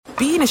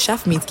being a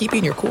chef means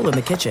keeping your cool in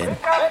the kitchen.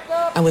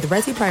 And with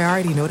Resi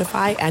Priority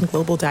Notify and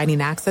Global Dining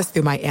Access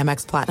through my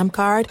Amex Platinum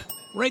card,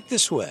 right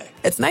this way.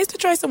 It's nice to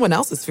try someone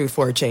else's food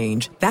for a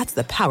change. That's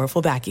the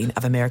powerful backing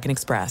of American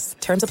Express.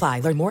 Terms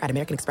apply. Learn more at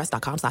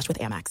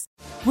americanexpress.com/withAmex.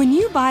 When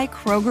you buy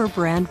Kroger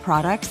brand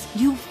products,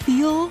 you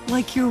feel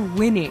like you're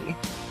winning.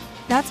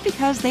 That's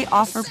because they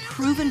offer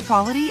proven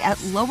quality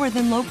at lower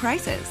than low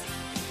prices.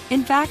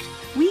 In fact,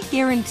 we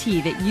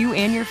guarantee that you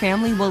and your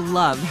family will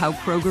love how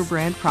Kroger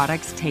brand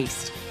products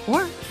taste,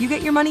 or you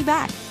get your money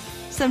back.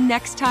 So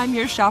next time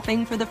you're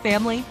shopping for the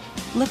family,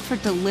 look for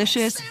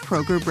delicious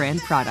Kroger brand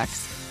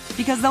products,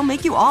 because they'll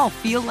make you all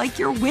feel like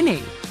you're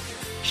winning.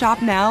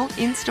 Shop now,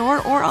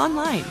 in-store, or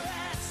online.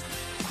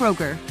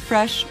 Kroger,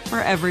 fresh for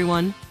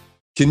everyone.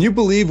 Can you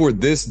believe we're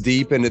this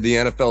deep into the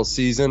NFL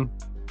season?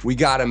 We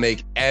got to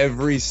make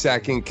every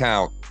second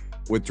count.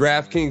 With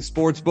DraftKings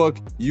Sportsbook,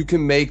 you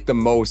can make the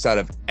most out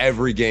of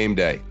every game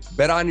day.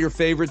 Bet on your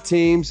favorite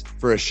teams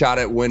for a shot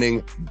at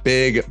winning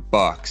big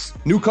bucks.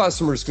 New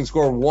customers can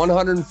score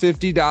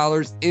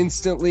 $150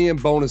 instantly in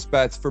bonus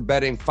bets for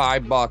betting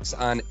 $5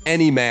 on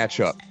any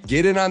matchup.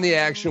 Get in on the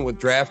action with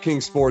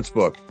DraftKings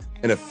Sportsbook,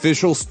 an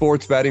official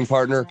sports betting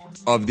partner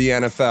of the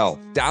NFL.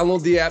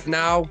 Download the app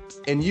now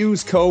and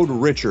use code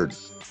Richard.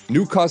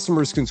 New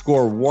customers can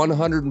score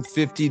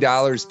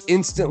 $150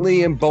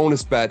 instantly in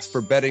bonus bets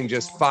for betting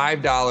just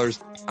 $5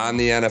 on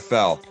the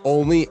NFL.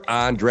 Only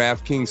on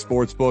DraftKings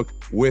Sportsbook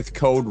with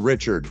code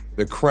Richard.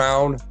 The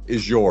crown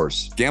is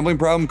yours. Gambling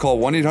problem? Call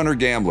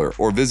 1-800-GAMBLER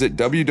or visit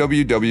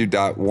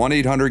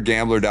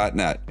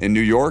www.1800gambler.net. In New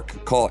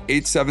York, call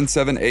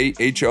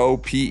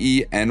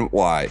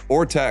 877-8-HOPENY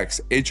or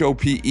text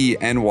HOPENY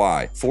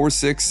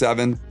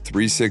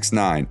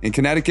 467-369. In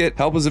Connecticut,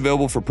 help is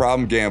available for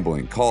problem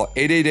gambling. Call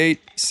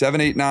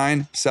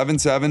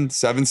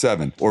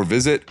 888-789-7777 or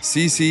visit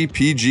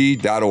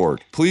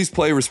ccpg.org. Please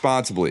play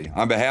responsibly.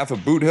 On behalf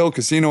of Boot Hill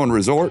Casino and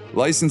Resort,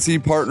 licensee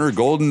partner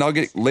Golden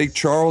Nugget Lake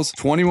Charles,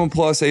 21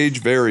 plus,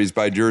 age varies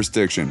by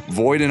jurisdiction.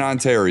 Void in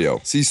Ontario.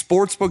 See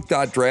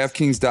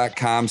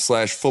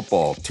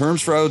sportsbook.draftkings.com/football.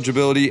 Terms for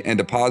eligibility and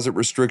deposit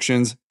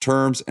restrictions,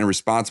 terms, and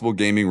responsible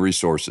gaming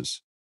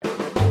resources.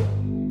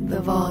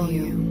 The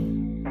volume.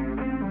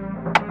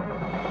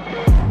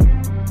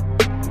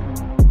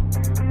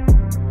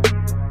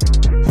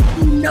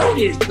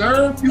 Notice,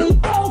 sir. You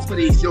fall for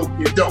these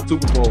jokers. Don't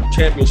Super Bowl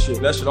championship.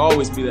 That should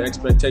always be the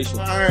expectation.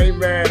 I ain't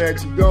mad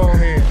at you. Go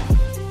ahead.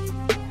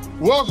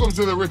 Welcome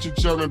to the Richard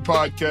Sherman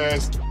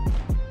podcast.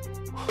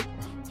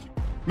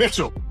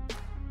 Mitchell.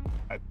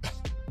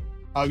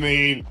 I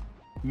mean,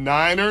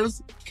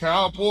 Niners,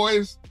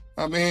 Cowboys.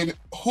 I mean,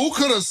 who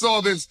could have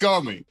saw this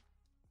coming?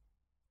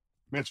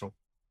 Mitchell,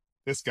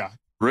 this guy.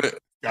 Saw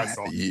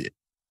it.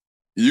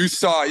 You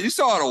saw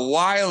it a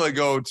while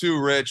ago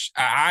too, Rich.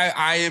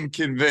 I am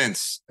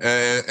convinced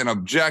an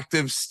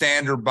objective,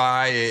 standard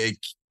by a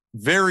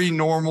very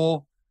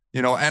normal,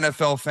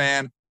 NFL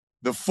fan.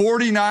 The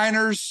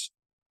 49ers,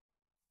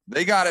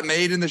 they got it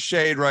made in the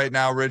shade right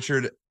now,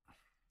 Richard.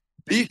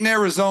 Beating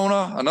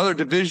Arizona, another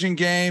division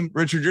game.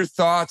 Richard, your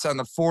thoughts on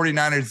the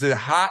 49ers? The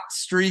hot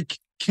streak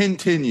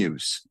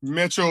continues.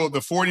 Mitchell,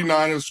 the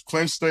 49ers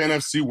clinched the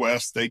NFC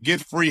West. They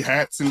get free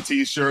hats and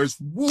T-shirts.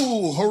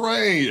 Woo,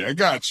 hooray. I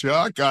got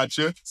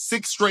you.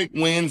 6 straight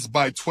wins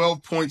by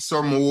 12 points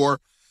or more.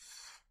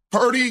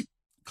 Purdy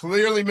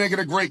clearly making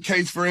a great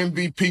case for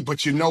MVP,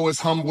 but you know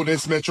his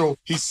humbleness, Mitchell.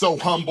 He's so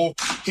humble.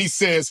 He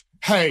says,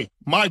 hey,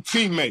 my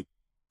teammate,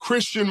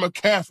 Christian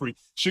McCaffrey,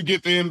 should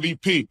get the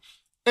MVP.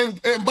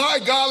 And by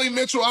golly,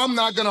 Mitchell, I'm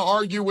not going to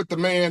argue with the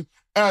man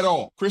at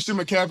all. Christian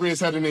McCaffrey has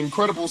had an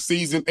incredible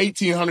season,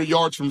 1,800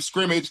 yards from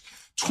scrimmage,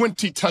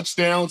 20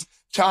 touchdowns,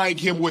 tying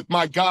him with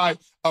my guy,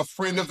 a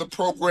friend of the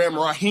program,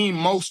 Raheem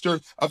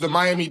Mostert of the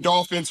Miami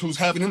Dolphins, who's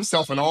having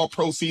himself an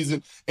all-pro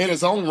season in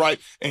his own right,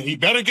 and he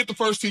better get the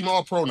first-team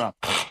all-pro now.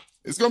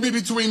 It's going to be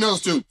between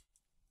those two.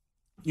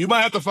 You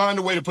might have to find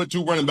a way to put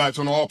 2 running backs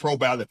on the all-pro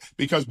ballot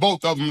because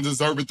both of them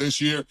deserve it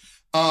this year.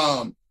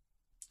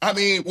 I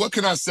mean, what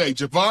can I say?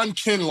 Javon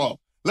Kinlaw.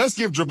 Let's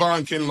give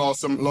Javon Kinlaw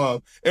some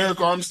love. Eric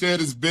Armstead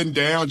has been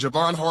down.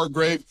 Javon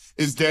Hargrave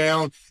is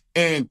down.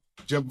 And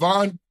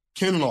Javon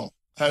Kinlaw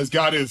has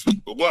got his,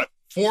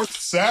 4th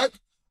sack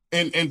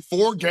in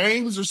 4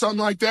 games or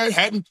something like that.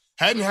 Hadn't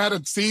had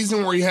a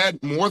season where he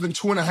had more than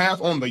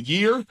 2.5 on the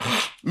year.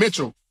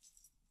 Mitchell,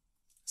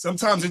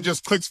 sometimes it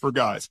just clicks for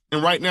guys.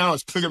 And right now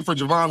it's clicking for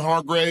Javon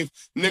Hargrave.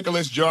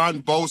 Nicholas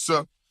John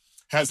Bosa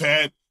has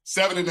had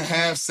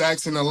 7.5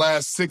 sacks in the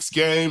last 6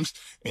 games,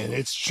 and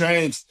it's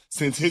changed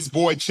since his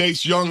boy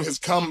Chase Young has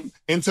come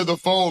into the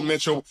fold,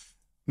 Mitchell.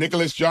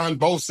 Nicholas John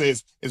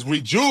Bosa is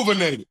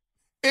rejuvenated,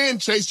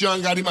 and Chase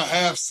Young got him a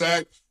half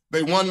sack.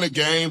 They won the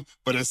game,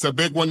 but it's a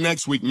big one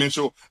next week,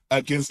 Mitchell,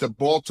 against the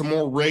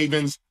Baltimore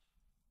Ravens.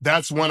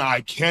 That's one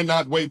I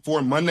cannot wait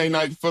for. Monday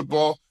Night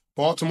Football.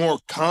 Baltimore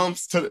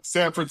comes to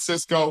San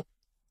Francisco,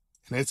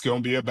 and it's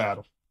going to be a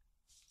battle.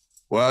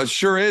 Well, it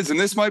sure is. And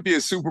this might be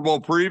a Super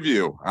Bowl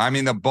preview. I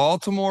mean, the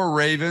Baltimore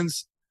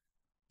Ravens,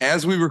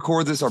 as we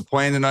record this, are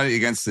playing tonight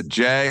against the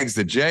Jags.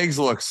 The Jags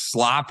look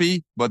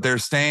sloppy, but they're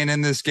staying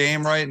in this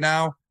game right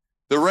now.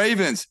 The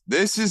Ravens,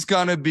 this is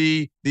going to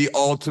be the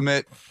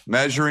ultimate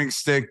measuring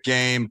stick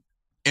game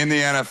in the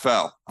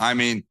NFL. I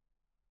mean,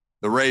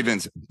 the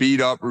Ravens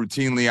beat up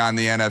routinely on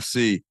the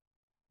NFC.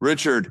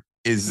 Richard,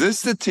 is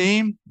this the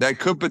team that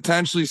could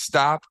potentially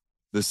stop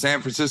the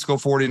San Francisco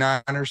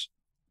 49ers?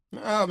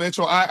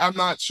 Mitchell, I'm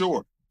not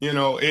sure. You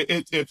know,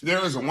 if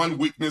there is one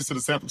weakness to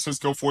the San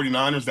Francisco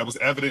 49ers that was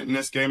evident in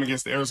this game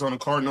against the Arizona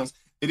Cardinals,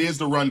 it is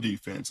the run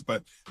defense.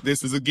 But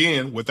this is,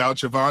 again, without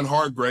Javon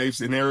Hargraves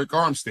and Eric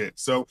Armstead.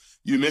 So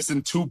you're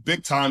missing two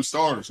big-time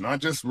starters, not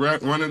just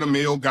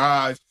run-of-the-mill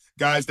guys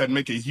that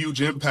make a huge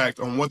impact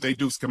on what they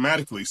do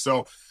schematically.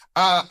 So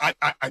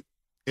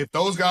if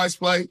those guys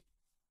play,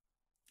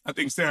 I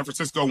think San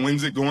Francisco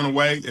wins it going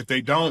away. If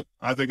they don't,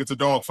 I think it's a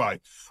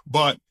dogfight.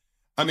 But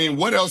I mean,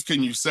 what else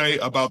can you say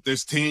about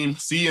this team?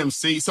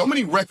 CMC, so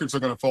many records are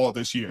going to fall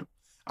this year.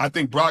 I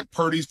think Brock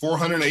Purdy's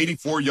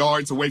 484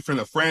 yards away from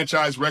the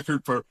franchise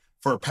record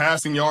for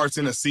passing yards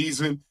in a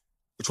season,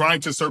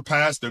 trying to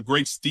surpass the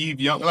great Steve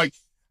Young. I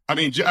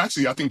think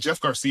Jeff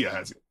Garcia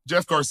has it.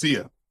 Jeff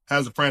Garcia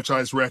has a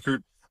franchise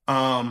record.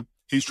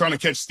 He's trying to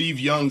catch Steve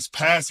Young's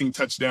passing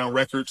touchdown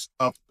records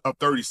up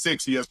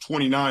 36. He has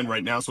 29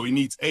 right now, so he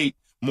needs 8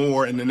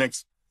 more in the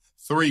next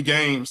 3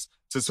 games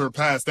to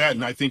surpass that,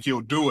 and I think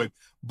he'll do it.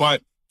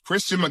 But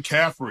Christian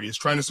McCaffrey is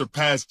trying to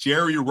surpass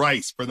Jerry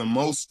Rice for the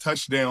most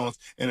touchdowns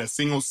in a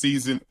single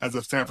season as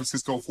a San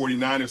Francisco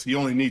 49ers. He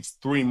only needs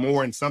 3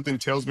 more, and something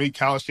tells me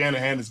Kyle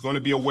Shanahan is going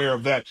to be aware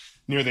of that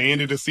near the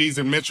end of the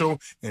season, Mitchell,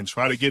 and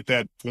try to get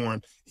that for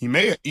him. He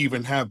may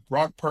even have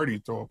Brock Purdy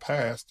throw a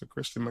pass to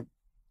Christian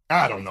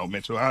I don't know,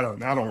 Mitchell. I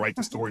don't write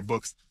the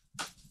storybooks.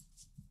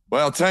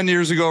 Well, 10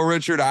 years ago,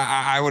 Richard,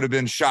 I would have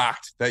been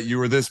shocked that you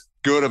were this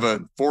good of a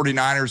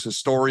 49ers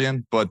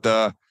historian, but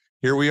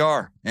here we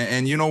are.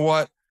 And you know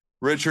what,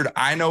 Richard,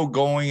 I know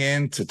going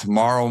into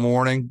tomorrow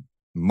morning,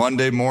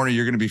 Monday morning,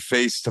 you're going to be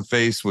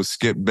face-to-face with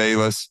Skip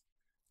Bayless.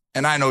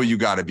 And I know you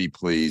got to be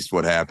pleased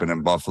what happened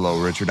in Buffalo,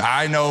 Richard.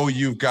 I know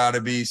you've got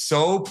to be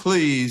so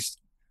pleased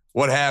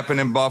what happened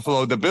in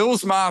Buffalo. The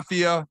Bills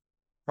Mafia,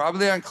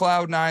 probably on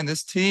cloud 9.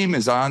 This team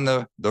is on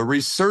the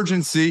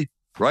resurgency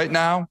right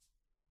now.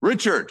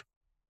 Richard,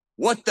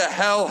 what the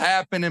hell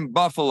happened in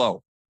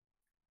Buffalo?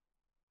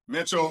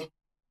 Mitchell,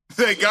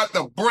 they got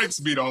the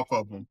brakes beat off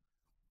of them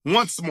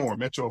once more,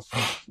 Mitchell,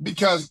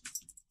 because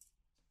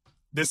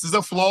this is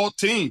a flawed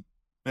team.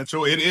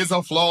 Mitchell, it is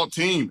a flawed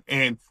team.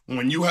 And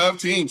when you have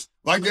teams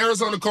like the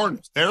Arizona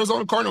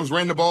Cardinals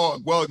ran the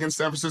ball well against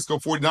San Francisco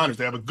 49ers.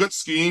 They have a good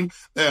scheme.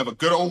 They have a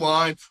good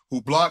O-line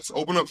who blocks,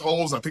 open up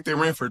holes. I think they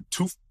ran for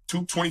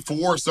 224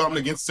 or something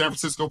against San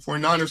Francisco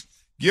 49ers.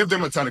 Give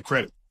them a ton of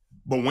credit.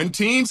 But when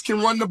teams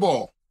can run the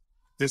ball,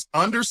 this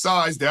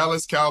undersized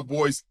Dallas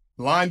Cowboys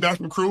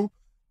linebacker crew,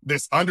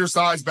 this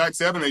undersized back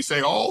seven, they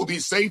say, oh,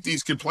 these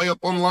safeties can play up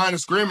on the line of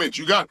scrimmage.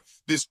 You got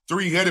this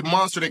 3-headed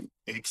monster that,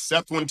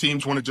 except when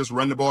teams want to just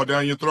run the ball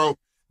down your throat,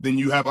 then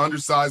you have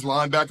undersized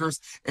linebackers,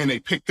 and they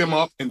pick them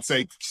up and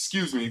say,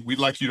 excuse me, we'd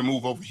like you to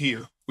move over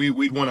here.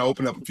 We'd want to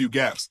open up a few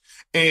gaps.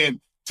 And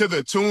to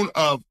the tune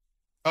of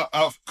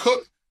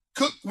Cook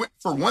went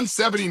for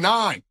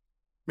 179,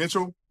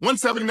 Mitchell,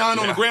 179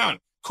 on the ground,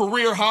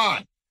 career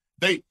high.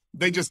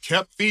 They just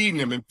kept feeding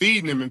him and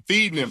feeding him and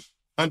feeding him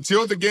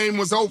until the game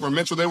was over,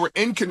 Mitchell. They were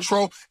in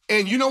control.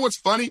 And you know what's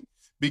funny?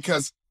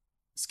 Because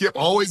Skip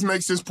always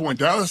makes this point.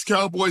 Dallas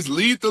Cowboys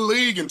lead the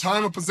league in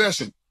time of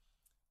possession.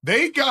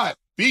 They got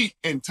beat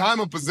in time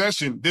of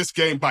possession this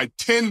game by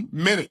 10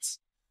 minutes.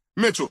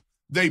 Mitchell,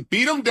 they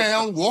beat them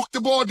down, walked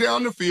the ball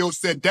down the field,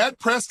 said Dak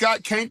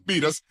Prescott can't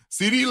beat us,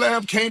 CeeDee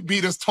Lamb can't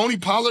beat us, Tony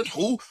Pollard,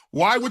 who?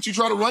 Why would you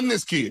try to run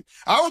this kid?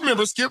 I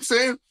remember Skip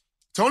saying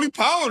Tony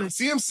Pollard and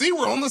CMC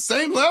were on the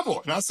same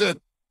level. And I said,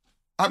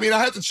 I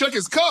had to check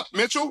his cup,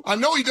 Mitchell. I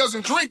know he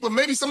doesn't drink, but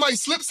maybe somebody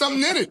slipped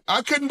something in it.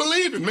 I couldn't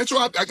believe it,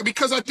 Mitchell,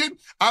 because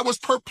I was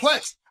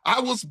perplexed. I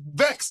was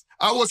vexed.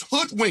 I was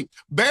hoodwinked,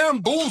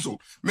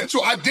 bamboozled.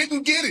 Mitchell, I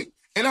didn't get it,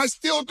 and I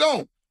still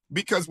don't.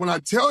 Because when I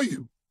tell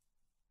you,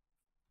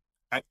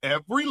 at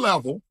every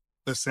level,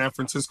 the San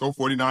Francisco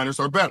 49ers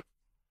are better.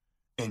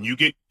 And you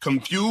get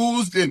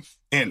confused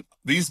in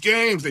these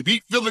games. They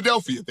beat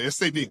Philadelphia. Yes,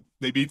 they did.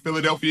 They beat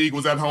Philadelphia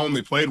Eagles at home.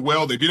 They played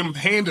well. They beat them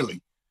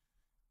handily.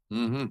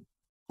 Mm-hmm.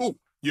 Cool.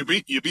 You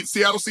beat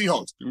Seattle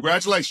Seahawks.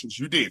 Congratulations.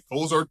 You did.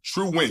 Those are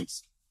true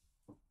wins.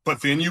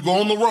 But then you go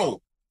on the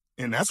road,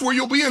 and that's where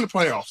you'll be in the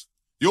playoffs.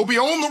 You'll be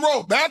on the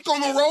road, back on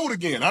the road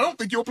again. I don't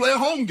think you'll play a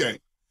home game,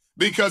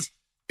 because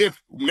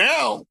if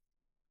now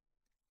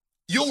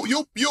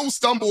you'll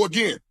stumble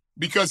again,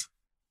 because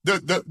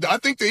I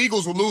think the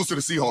Eagles will lose to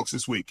the Seahawks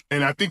this week,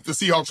 and I think the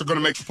Seahawks are going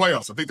to make the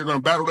playoffs. I think they're going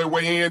to battle their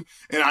way in,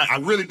 and I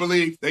really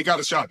believe they got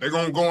a shot. They're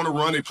going to go on a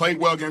run. They played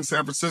well against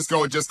San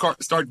Francisco. It just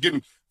started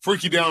getting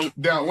freaky down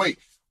late.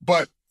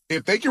 But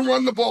if they can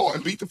run the ball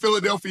and beat the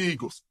Philadelphia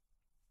Eagles,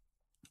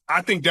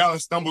 I think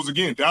Dallas stumbles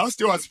again. Dallas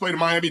still has to play the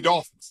Miami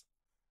Dolphins.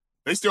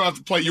 They still have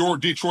to play your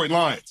Detroit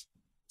Lions.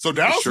 So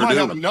Dallas might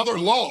have another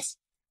loss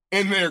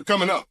in there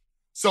coming up.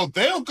 So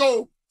they'll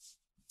go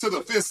to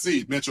the 5th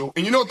seed, Mitchell.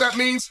 And you know what that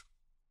means?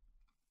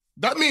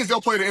 That means they'll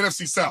play the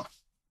NFC South,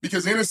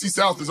 because the NFC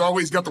South has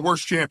always got the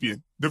worst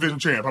division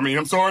champ. I mean,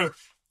 I'm sorry, it's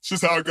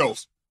just how it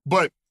goes.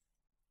 But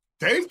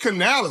Dave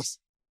Canales,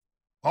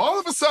 all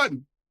of a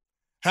sudden,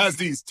 has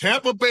these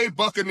Tampa Bay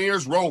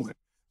Buccaneers rolling.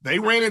 They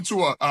ran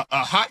into a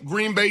hot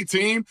Green Bay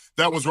team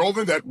that was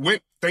rolling, that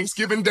went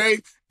Thanksgiving Day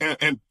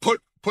and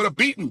put a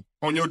beating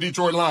on your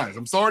Detroit Lions.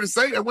 I'm sorry to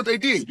say that's what they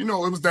did. You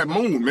know, it was that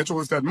moon, Mitchell. It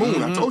was that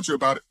moon. I told you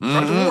about it.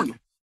 Tried to warn you.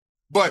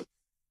 But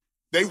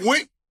they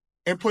went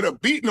and put a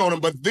beating on them.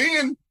 But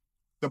then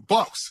the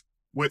Bucs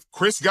with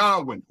Chris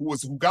Godwin, who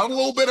got a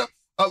little bit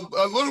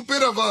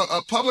of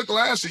a public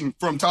lashing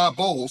from Todd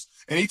Bowles,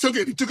 and he took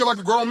it like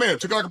a grown man,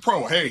 took it like a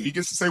pro. Hey, he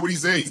gets to say what he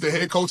said. He's the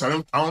head coach. I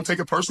don't take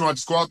it personal. I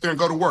just go out there and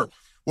go to work.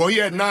 Well, he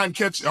had 10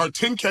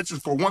 catches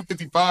for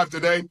 155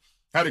 today.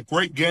 Had a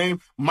great game.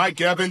 Mike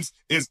Evans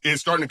is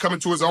starting to come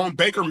into his own.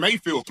 Baker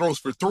Mayfield throws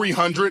for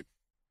 300.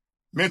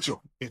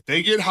 Mitchell, if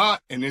they get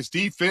hot and this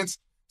defense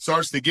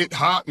starts to get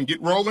hot and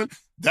get rolling,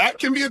 that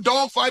can be a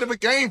dogfight of a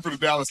game for the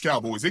Dallas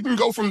Cowboys. It can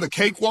go from the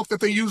cakewalk that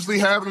they usually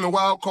have in the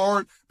wild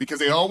card, because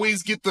they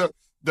always get the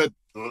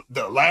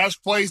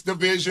last place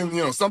division,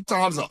 you know,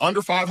 sometimes an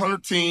under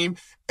 500 team,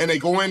 and they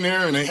go in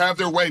there and they have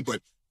their way.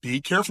 But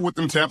be careful with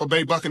them Tampa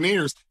Bay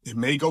Buccaneers. It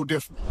may go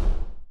different.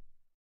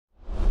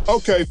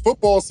 Okay,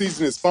 football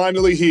season is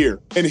finally here.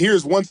 And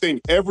here's one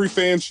thing every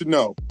fan should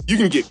know. You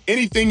can get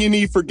anything you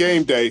need for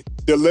game day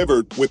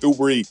delivered with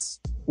Uber Eats.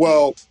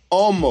 Well,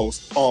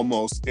 almost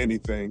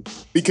anything.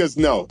 Because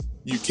no,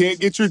 you can't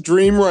get your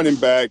dream running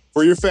back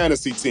for your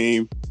fantasy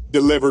team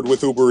delivered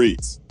with Uber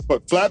Eats.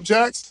 But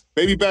flapjacks,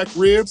 baby back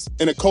ribs,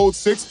 and a cold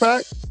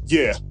 6-pack?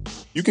 Yeah,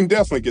 you can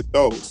definitely get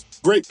those.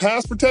 Great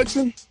pass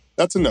protection?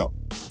 That's a no.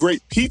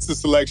 Great pizza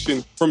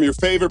selection from your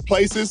favorite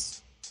places?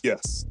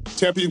 Yes.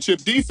 Championship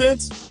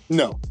defense?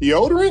 No.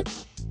 Deodorant?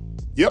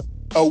 Yep.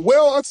 A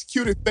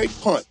well-executed fake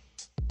punt?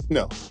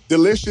 No.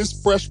 Delicious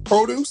fresh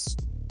produce?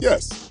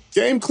 Yes.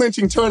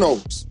 Game-clinching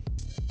turnovers?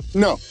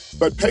 No.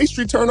 But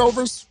pastry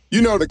turnovers?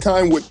 You know, the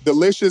kind with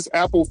delicious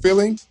apple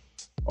filling?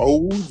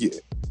 Oh, yeah.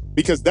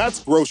 Because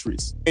that's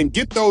groceries. And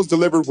get those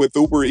delivered with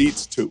Uber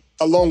Eats, too,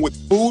 along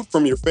with food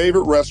from your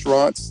favorite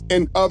restaurants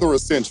and other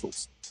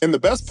essentials. And the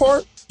best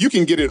part? You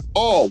can get it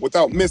all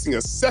without missing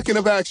a second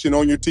of action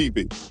on your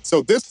TV.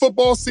 So this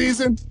football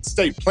season,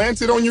 stay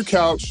planted on your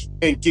couch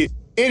and get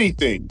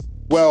anything,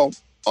 well,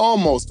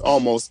 almost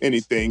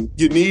anything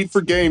you need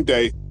for game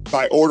day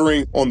by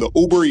ordering on the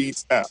Uber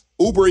Eats app.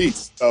 Uber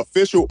Eats, the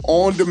official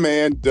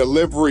on-demand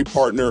delivery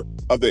partner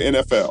of the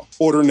NFL.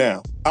 Order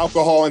now.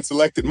 Alcohol in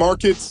selected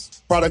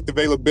markets. Product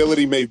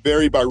availability may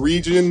vary by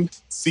region.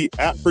 See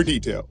app for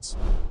details.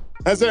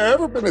 Has there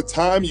ever been a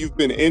time you've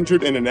been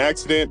injured in an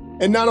accident,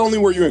 and not only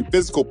were you in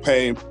physical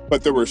pain,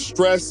 but there were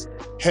stress,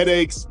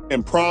 headaches,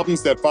 and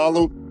problems that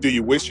followed? Do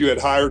you wish you had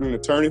hired an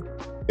attorney?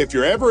 If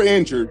you're ever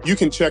injured, you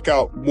can check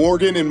out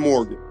Morgan &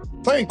 Morgan.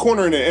 Playing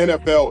corner in the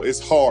NFL is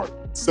hard.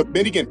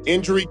 Submitting an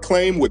injury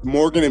claim with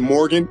Morgan &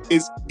 Morgan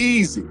is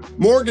easy.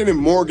 Morgan &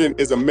 Morgan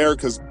is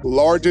America's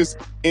largest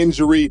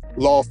injury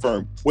law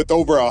firm with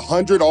over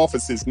 100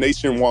 offices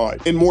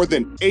nationwide and more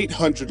than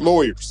 800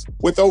 lawyers.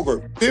 With over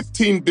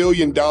 $15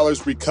 billion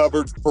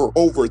recovered for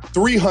over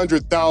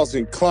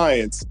 300,000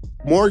 clients,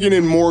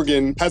 Morgan &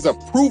 Morgan has a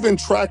proven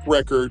track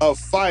record of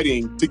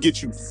fighting to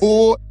get you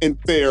full and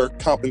fair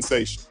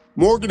compensation.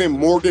 Morgan &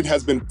 Morgan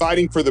has been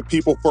fighting for the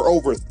people for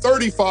over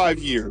 35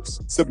 years.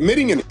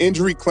 Submitting an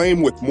injury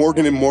claim with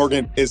Morgan &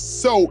 Morgan is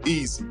so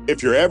easy.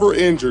 If you're ever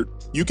injured,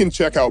 you can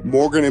check out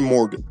Morgan &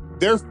 Morgan.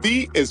 Their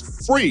fee is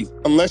free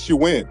unless you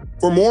win.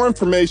 For more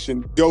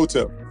information, go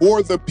to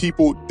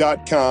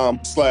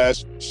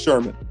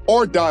forthepeople.com/Sherman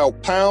or dial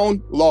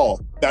 #law.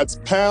 That's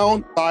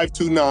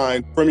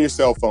 #529 from your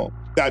cell phone.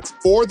 That's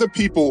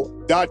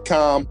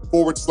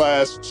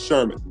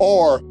forthepeople.com/Sherman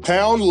or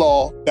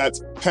 #law.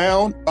 That's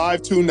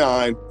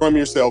 #529 from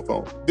your cell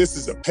phone. This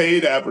is a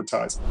paid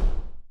advertisement.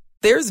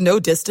 There's no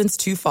distance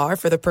too far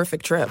for the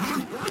perfect trip.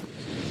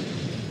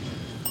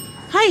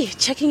 Hi,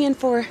 checking in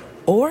for...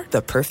 Or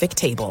the perfect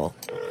table.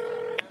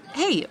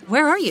 Hey,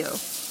 where are you?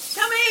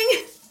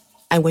 Coming!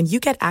 And when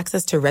you get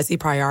access to Resi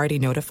Priority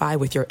Notify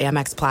with your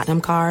Amex Platinum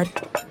card...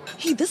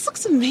 Hey, this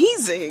looks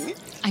amazing.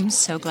 I'm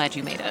so glad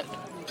you made it.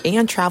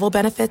 And travel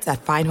benefits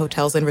at fine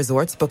hotels and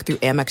resorts booked through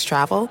Amex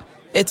Travel,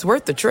 it's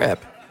worth the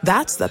trip.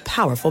 That's the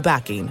powerful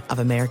backing of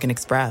American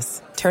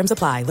Express. Terms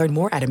apply. Learn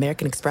more at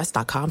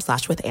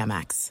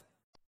americanexpress.com/withAmex.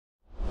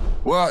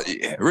 Well,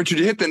 Richard,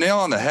 you hit the nail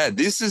on the head.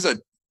 This is a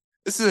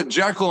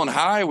Jekyll and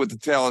Hyde with the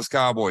Dallas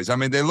Cowboys. I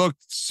mean, they look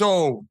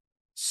so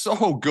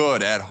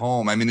good at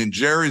home. I mean, in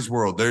Jerry's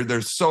world,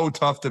 they're so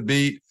tough to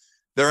beat.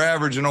 They're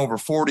averaging over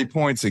 40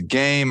 points a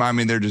game. I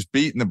mean, they're just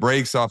beating the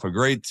brakes off of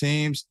great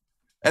teams.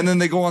 And then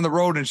they go on the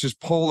road and it's just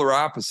polar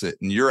opposite.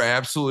 And you're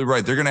absolutely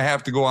right. They're going to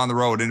have to go on the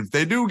road. And if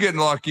they do get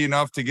lucky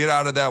enough to get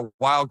out of that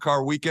wild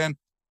card weekend,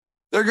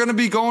 they're going to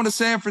be going to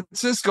San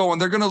Francisco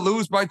and they're going to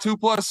lose by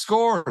 2+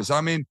 scores.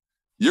 I mean,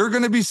 you're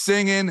going to be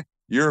singing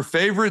your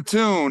favorite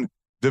tune,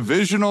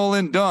 Divisional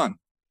and Done.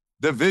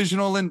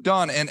 divisional and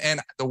done.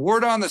 And the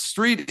word on the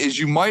street is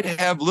you might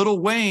have Lil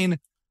Wayne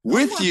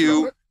with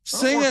you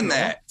singing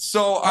that.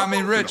 So, I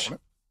mean, Rich,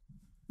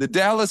 the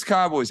Dallas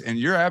Cowboys, and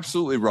you're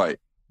absolutely right.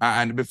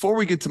 And before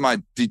we get to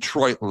my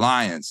Detroit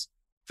Lions,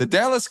 the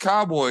Dallas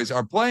Cowboys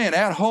are playing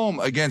at home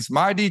against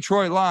my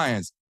Detroit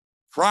Lions.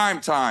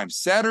 Prime time,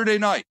 Saturday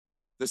night,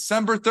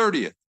 December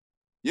 30th.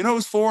 You know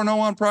who's 4-0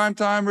 on prime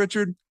time,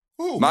 Richard?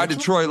 My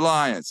Detroit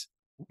Lions.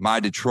 My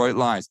Detroit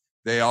Lions.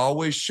 They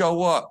always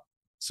show up.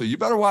 So you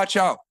better watch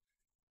out.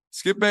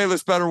 Skip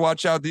Bayless better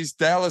watch out. These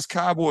Dallas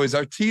Cowboys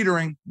are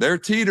teetering. They're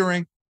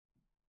teetering.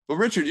 But,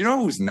 Richard, you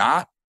know who's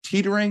not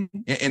teetering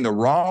in the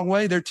wrong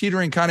way? They're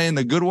teetering kind of in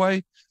the good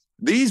way.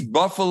 These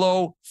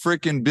Buffalo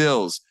freaking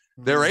Bills.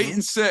 They're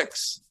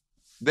 8-6.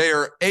 They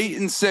are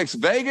 8-6.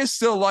 Vegas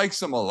still likes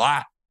them a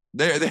lot.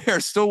 They are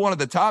still one of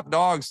the top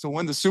dogs to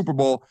win the Super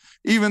Bowl,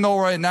 even though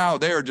right now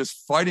they are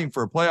just fighting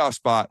for a playoff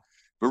spot.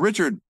 But,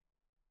 Richard,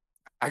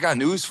 I got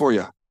news for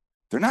you.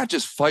 They're not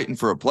just fighting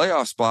for a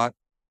playoff spot.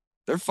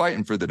 They're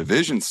fighting for the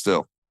division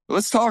still. But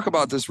let's talk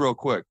about this real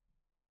quick.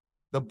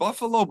 The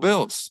Buffalo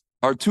Bills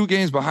are 2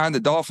 games behind the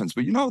Dolphins.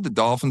 But you know the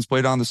Dolphins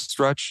played on the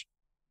stretch?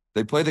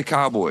 They play the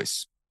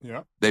Cowboys.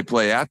 Yeah. They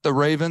play at the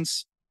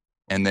Ravens.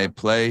 And they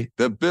play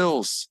the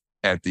Bills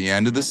at the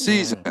end of the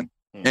season.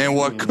 And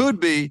what could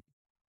be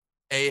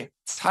a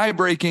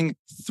tie-breaking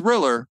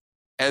thriller,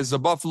 as the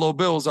Buffalo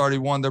Bills already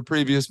won their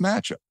previous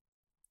matchup.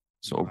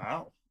 So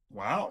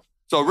wow.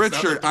 So,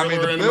 Richard, I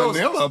mean, the Bills,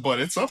 Manila, but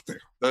it's up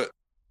there.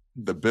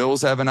 The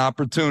Bills have an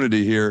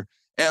opportunity here.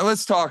 And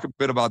let's talk a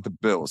bit about the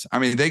Bills. I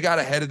mean, they got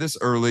ahead of this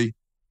early.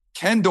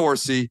 Ken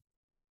Dorsey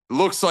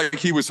looks like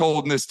he was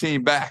holding this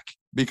team back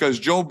because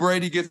Joe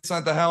Brady gets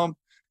at the helm.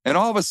 And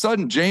all of a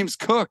sudden, James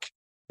Cook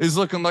is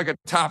looking like a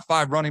top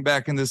 5 running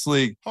back in this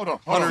league. Hold on.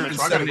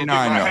 179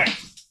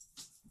 yards.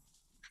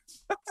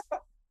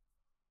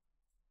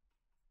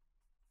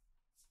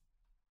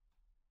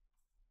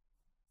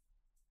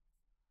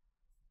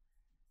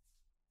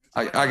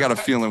 I got a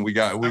feeling we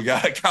got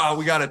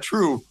a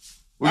true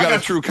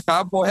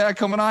cowboy hat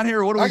coming on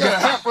here. What do we got? I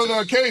got a hat for the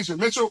occasion,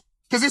 Mitchell,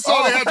 because it's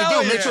all they had to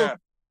do, Mitchell.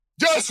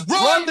 Just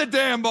run the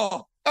damn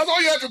ball. That's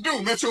all you have to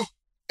do, Mitchell.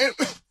 And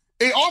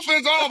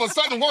offense all of a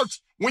sudden works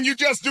when you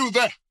just do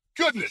that.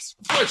 Goodness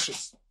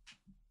gracious.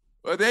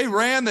 Well, they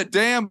ran the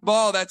damn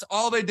ball. That's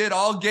all they did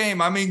all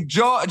game. I mean,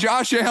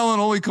 Josh Allen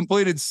only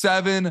completed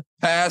 7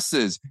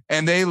 passes,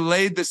 and they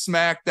laid the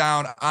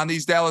smackdown on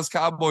these Dallas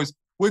Cowboys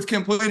with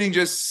completing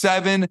just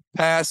 7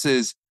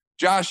 passes.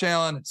 Josh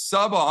Allen,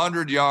 sub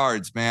 100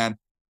 yards, man.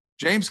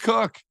 James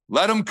Cook,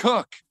 let him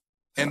cook.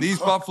 And these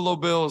Buffalo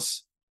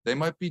Bills, they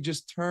might be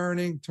just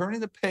turning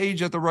the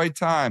page at the right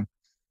time.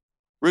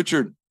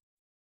 Richard,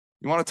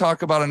 you want to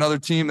talk about another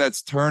team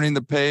that's turning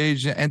the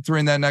page,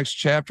 entering that next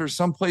chapter,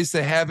 someplace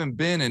they haven't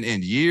been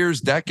in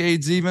years,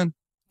 decades even?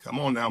 Come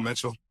on now,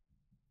 Mitchell.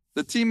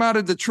 The team out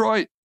of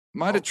Detroit,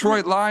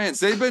 Detroit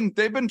Lions. They've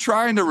been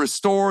trying to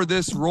restore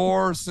this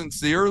roar since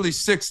the early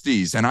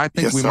 60s, and I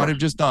think we might have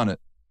just done it.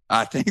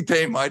 I think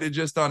they might have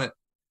just done it.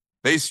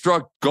 They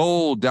struck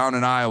gold down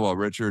in Iowa,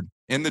 Richard,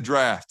 in the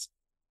draft.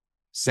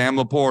 Sam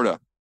Laporta,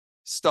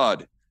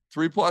 stud,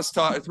 3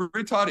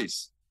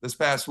 tutties this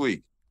past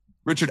week.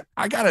 Richard,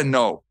 I got to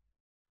know,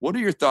 what are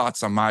your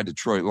thoughts on my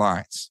Detroit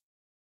Lions?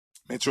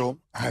 Mitchell,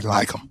 I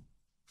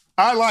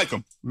like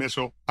them,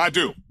 Mitchell. I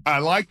do. I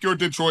like your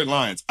Detroit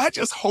Lions. I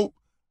just hope,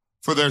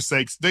 for their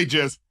sakes, they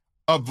just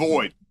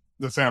avoid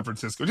the San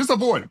Francisco. Just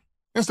avoid them.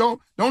 Just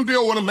don't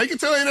deal with them. Make it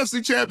to the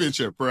NFC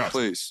Championship, perhaps.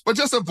 Please. But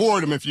just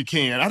avoid them if you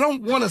can. I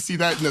don't want to see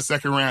that in the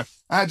second round.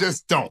 I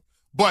just don't.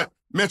 But,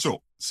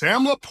 Mitchell,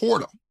 Sam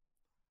Laporta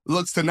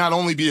looks to not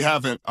only be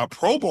having a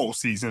Pro Bowl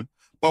season,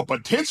 but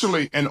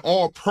potentially an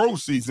all-pro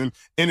season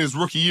in his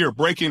rookie year,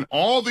 breaking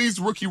all these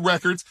rookie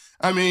records.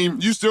 I mean,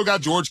 you still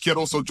got George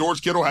Kittle, so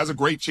George Kittle has a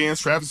great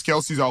chance. Travis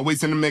Kelce's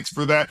always in the mix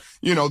for that.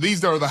 You know,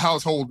 these are the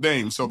household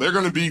names, so they're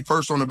going to be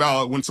first on the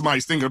ballot when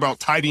somebody's thinking about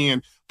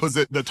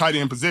the tight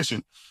end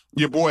position.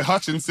 Your boy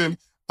Hutchinson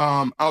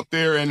out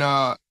there in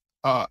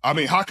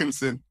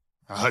Hawkinson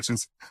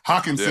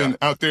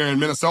out there in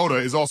Minnesota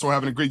is also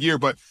having a great year.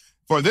 But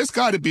for this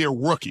guy to be a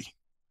rookie,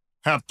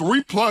 have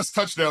 3+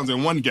 touchdowns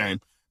in one game,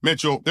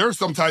 Mitchell, there are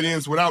some tight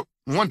ends without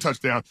 1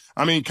 touchdown.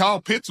 I mean,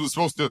 Kyle Pitts was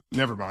supposed to,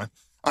 never mind.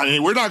 I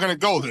mean, we're not going to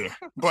go there.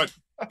 But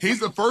he's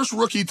the first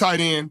rookie tight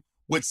end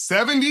with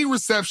 70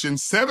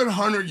 receptions,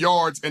 700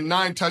 yards, and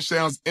 9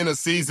 touchdowns in a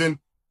season.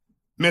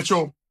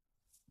 Mitchell,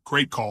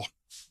 great call.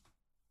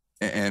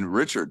 And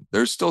Richard,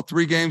 there's still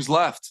 3 games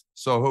left.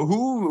 So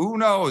who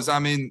knows? I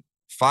mean,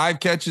 5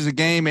 catches a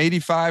game,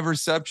 85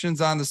 receptions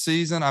on the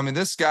season. I mean,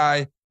 this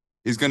guy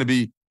is going to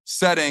be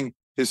setting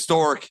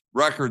historic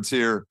records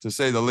here, to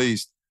say the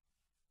least.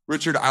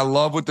 Richard, I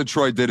love what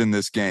Detroit did in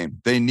this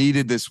game. They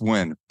needed this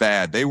win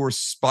bad. They were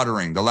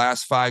sputtering the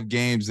last 5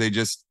 games.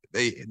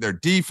 Their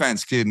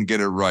defense didn't get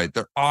it right.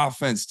 Their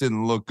offense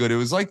didn't look good. It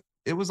was like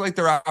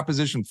their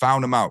opposition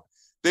found them out.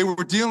 They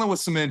were dealing with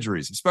some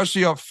injuries,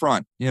 especially up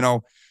front. You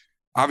know,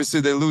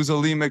 Obviously, they lose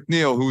Ali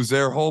McNeil, who's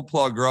their hole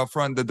plugger up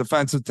front, the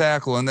defensive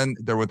tackle. And then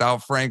they're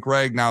without Frank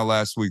Ragnow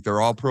last week.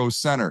 They're all pro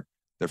center.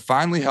 They're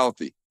finally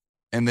healthy.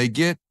 And they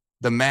get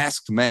the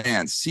masked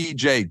man,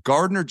 CJ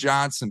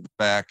Gardner-Johnson,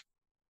 back.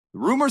 The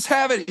rumors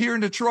have it here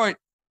in Detroit,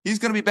 he's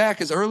going to be back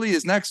as early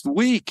as next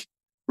week.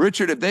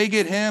 Richard, if they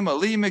get him,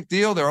 Ali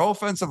McNeil, their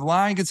offensive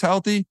line gets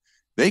healthy,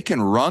 they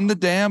can run the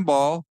damn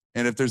ball.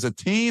 And if there's a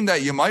team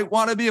that you might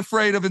want to be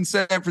afraid of in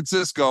San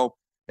Francisco,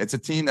 it's a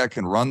team that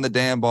can run the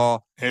damn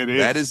ball. It is.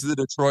 That is the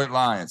Detroit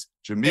Lions.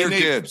 Jahmyr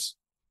Gibbs.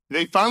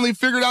 They finally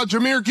figured out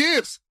Jahmyr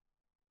Gibbs.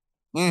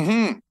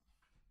 Mm-hmm.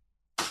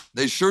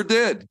 They sure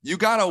did. You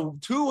got a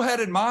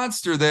two-headed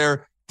monster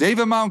there.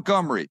 David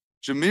Montgomery,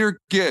 Jahmyr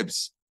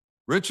Gibbs.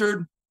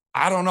 Richard,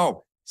 I don't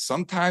know.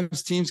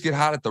 Sometimes teams get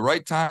hot at the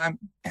right time,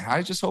 and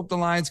I just hope the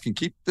Lions can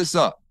keep this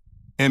up.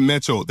 And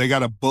Mitchell, they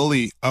got a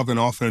bully of an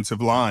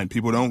offensive line.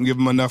 People don't give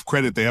them enough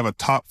credit. They have a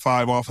top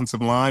 5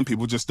 offensive line.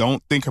 People just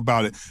don't think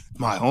about it.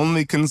 My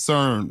only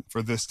concern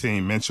for this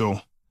team,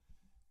 Mitchell,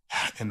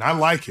 and I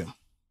like him,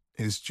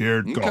 is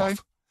Jared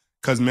Goff.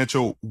 Because,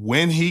 Mitchell,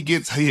 when he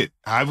gets hit,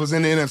 I was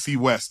in the NFC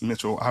West,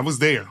 Mitchell. I was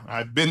there.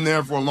 I've been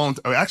there for a long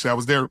time. Actually, I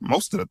was there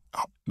most of the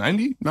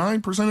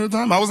 99% of the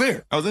time. I was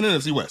there. I was in the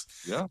NFC West.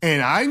 Yeah.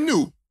 And I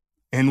knew,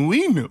 and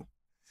we knew,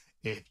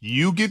 if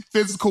you get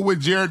physical with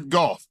Jared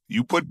Goff,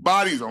 you put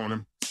bodies on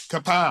him,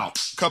 kapow,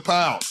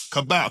 kapow,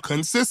 kapow.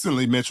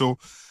 Consistently, Mitchell,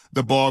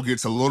 the ball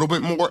gets a little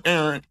bit more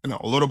errant,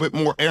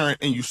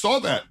 and you saw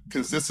that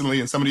consistently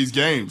in some of these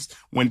games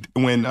when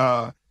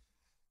the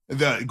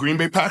Green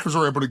Bay Packers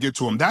were able to get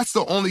to him. That's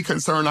the only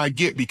concern I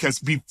get, because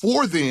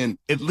before then,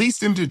 at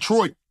least in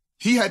Detroit,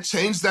 he had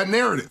changed that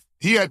narrative.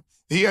 He had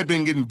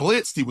been getting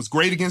blitzed. He was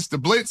great against the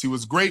blitz. He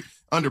was great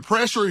under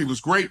pressure. He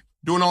was great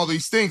doing all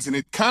these things, and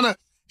he kind of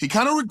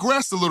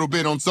regressed a little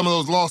bit on some of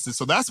those losses.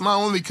 So that's my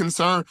only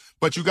concern.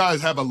 But you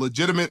guys have a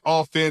legitimate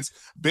offense.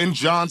 Ben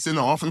Johnson,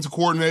 the offensive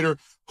coordinator,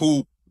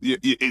 who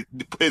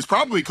is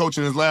probably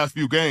coaching his last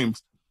few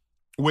games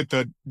with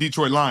the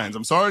Detroit Lions.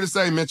 I'm sorry to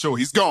say, Mitchell,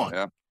 he's gone.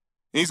 Yeah.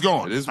 He's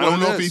gone. I don't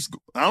know if he's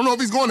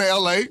going to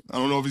LA. I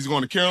don't know if he's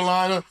going to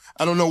Carolina.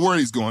 I don't know where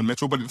he's going,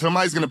 Mitchell, but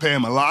somebody's going to pay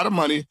him a lot of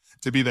money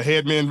to be the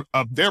head man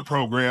of their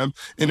program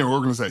in their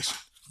organization.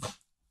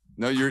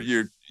 No,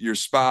 you're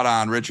spot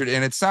on, Richard.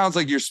 And it sounds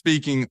like you're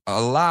speaking a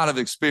lot of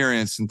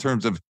experience in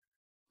terms of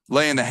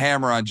laying the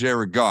hammer on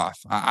Jared Goff.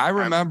 I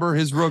remember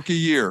his rookie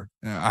year.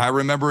 I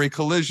remember a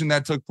collision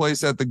that took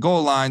place at the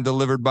goal line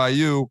delivered by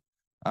you.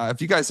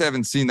 If you guys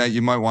haven't seen that,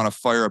 you might want to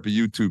fire up a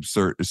YouTube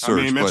search. I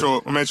mean,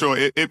 Mitchell,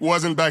 it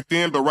wasn't back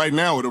then, but right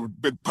now it would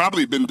have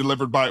probably been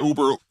delivered by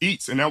Uber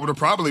Eats, and that would have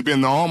probably been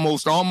the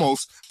almost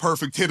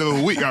perfect hit of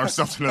the week or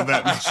something of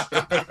that nature.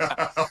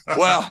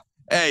 Well,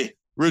 hey,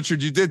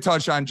 Richard, you did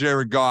touch on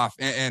Jared Goff,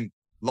 and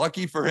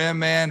lucky for him,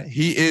 man,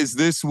 he is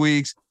this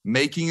week's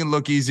Making It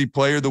Look Easy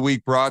Player of the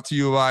Week, brought to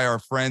you by our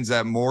friends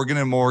at Morgan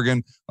 &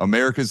 Morgan,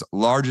 America's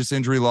largest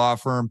injury law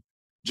firm.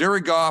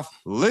 Jared Goff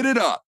lit it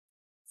up.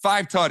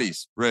 5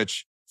 tutties,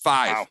 Rich.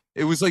 5. Wow.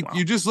 It was like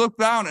you just looked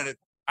down at it.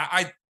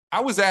 I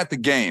was at the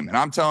game, and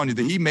I'm telling you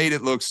that he made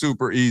it look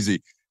super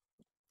easy.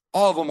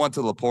 All of them went to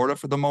Laporta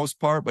for the most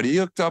part, but he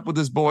hooked up with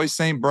his boy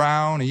St.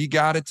 Brown. He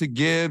got it to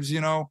Gibbs,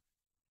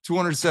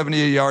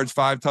 278 yards,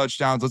 5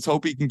 touchdowns. Let's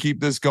hope he can keep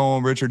this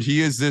going, Richard.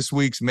 He is this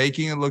week's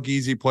Making It Look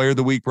Easy Player of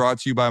the Week, brought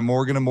to you by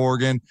Morgan &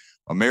 Morgan,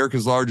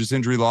 America's largest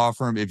injury law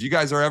firm. If you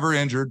guys are ever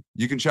injured,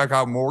 you can check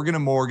out Morgan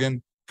 &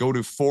 Morgan. Go to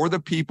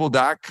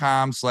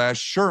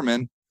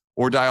forthepeople.com/Sherman.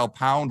 Or dial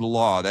pound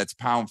law. That's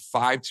pound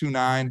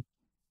 529.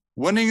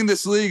 Winning in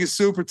this league is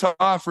super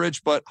tough,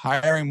 Rich, but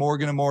hiring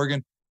Morgan &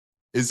 Morgan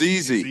is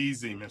easy. It's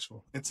easy,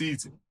 Mitchell. It's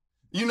easy.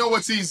 You know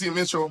what's easy,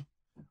 Mitchell?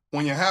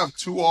 When you have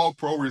 2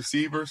 all-pro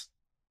receivers,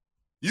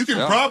 you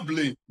can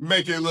probably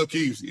make it look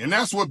easy. And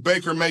that's what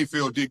Baker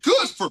Mayfield did.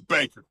 Good for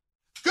Baker.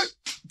 Good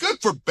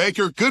for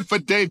Baker. Good for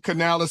Dave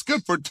Canales.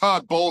 Good for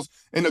Todd Bowles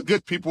and the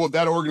good people of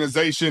that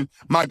organization.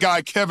 My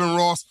guy, Kevin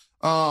Ross,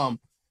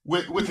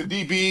 with the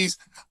DBs.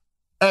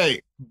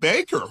 Hey,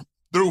 Baker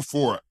threw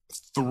for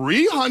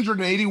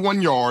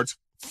 381 yards,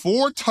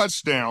 4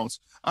 touchdowns.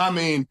 I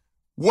mean,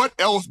 what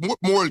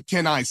more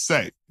can I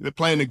say? They're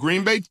playing the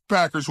Green Bay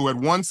Packers, who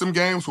had won some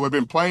games, who have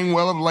been playing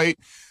well of late.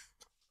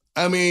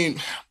 I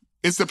mean,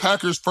 it's the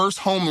Packers' first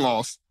home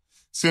loss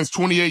since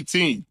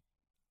 2018.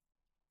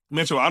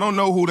 Mitchell, I don't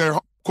know who their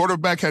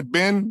quarterback had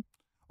been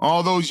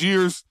all those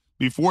years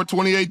before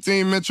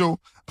 2018,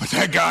 Mitchell, but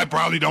that guy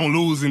probably don't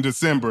lose in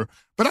December.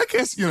 But I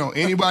guess,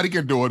 anybody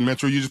can do it,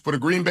 Mitchell. You just put a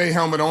Green Bay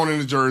helmet on in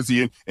a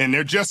jersey, and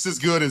they're just as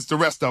good as the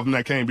rest of them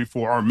that came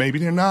before. Or maybe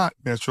they're not,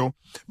 Mitchell,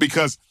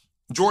 because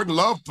Jordan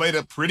Love played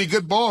a pretty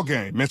good ball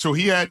game. Mitchell,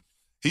 he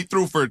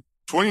threw for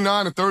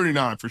 29 to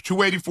 39 for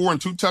 284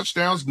 and 2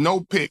 touchdowns,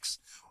 no picks,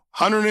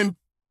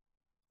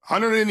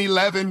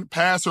 111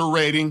 passer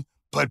rating,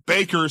 but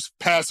Baker's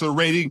passer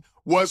rating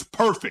was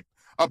perfect,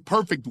 a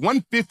perfect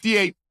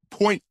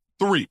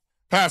 158.3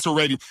 passer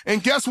rating.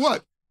 And guess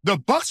what? The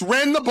Bucs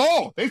ran the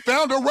ball. They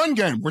found a run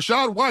game.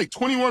 Rachaad White,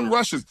 21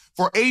 rushes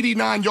for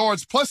 89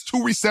 yards, plus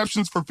 2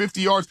 receptions for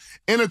 50 yards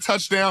and a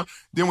touchdown.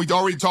 Then we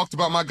already talked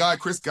about my guy,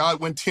 Chris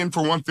Godwin, 10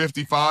 for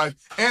 155.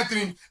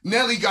 Anthony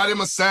Nelly got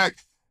him a sack.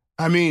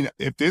 I mean,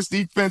 if this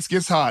defense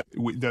gets hot,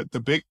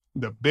 the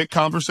big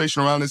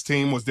conversation around this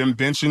team was them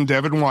benching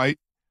Devin White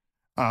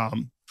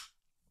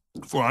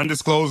for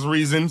undisclosed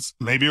reasons.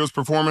 Maybe it was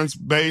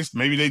performance-based.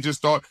 Maybe they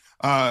just thought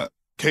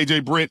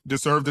KJ Britt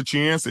deserved a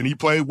chance, and he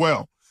played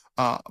well.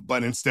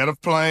 But instead of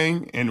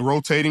playing and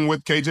rotating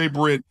with KJ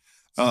Britt,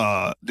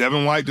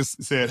 Devin White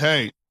just said,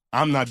 hey,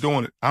 I'm not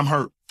doing it. I'm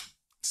hurt.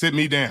 Sit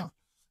me down.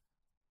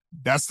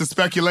 That's the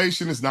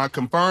speculation. It's not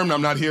confirmed.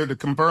 I'm not here to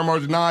confirm or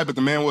deny, but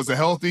the man was a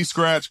healthy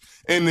scratch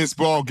in this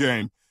ball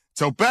game.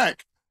 So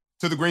back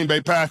to the Green Bay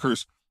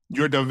Packers,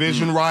 your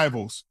division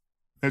rivals.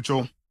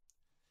 Mitchell,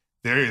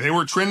 they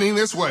were trending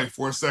this way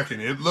for a second.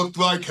 It looked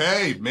like,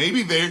 hey,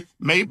 maybe they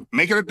may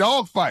make it a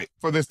dogfight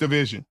for this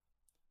division.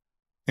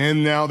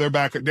 And now they're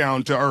back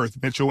down to earth,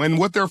 Mitchell. And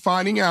what they're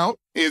finding out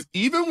is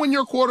even when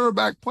your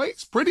quarterback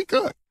plays pretty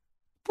good,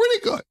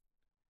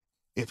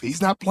 if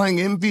he's not playing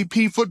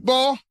MVP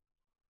football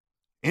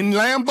in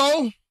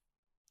Lambeau,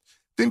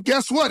 then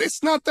guess what?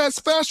 It's not that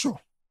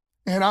special.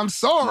 And I'm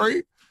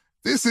sorry,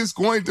 this is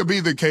going to be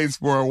the case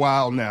for a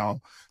while now.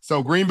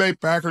 So Green Bay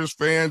Packers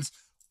fans,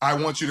 I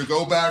want you to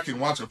go back and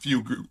watch a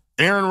few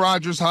Aaron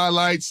Rodgers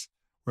highlights.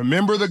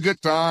 Remember the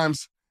good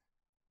times,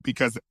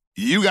 because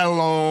you got a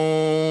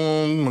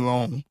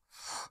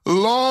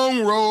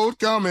long road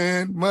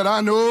coming, but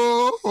I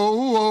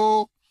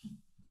know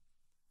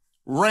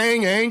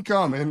rain ain't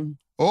coming.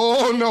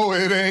 Oh, no,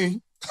 it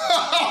ain't.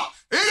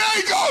 It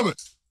ain't coming.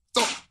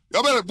 So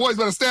y'all boys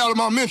better stay out of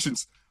my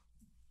mentions.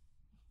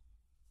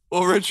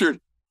 Well,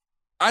 Richard,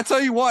 I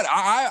tell you what,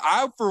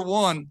 I for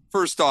one,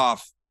 first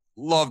off,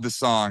 love the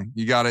song.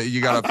 You gotta.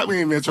 I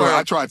mean, Mitchell,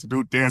 I tried to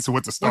do Dancing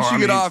with the Stars. Once you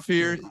get off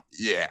here,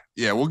 yeah,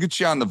 we'll get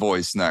you on The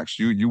Voice next.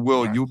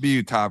 You'll be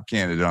a top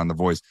candidate on The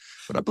Voice.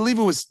 But I believe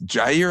it was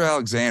Jair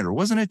Alexander.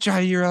 Wasn't it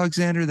Jair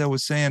Alexander that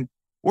was saying,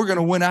 we're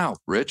gonna win out,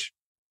 Rich?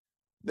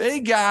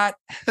 They got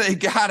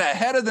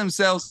ahead of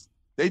themselves.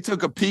 They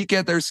took a peek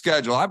at their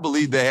schedule. I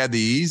believe they had the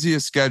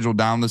easiest schedule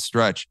down the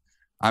stretch.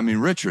 I mean,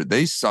 Richard,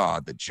 they saw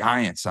the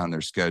Giants on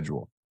their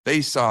schedule.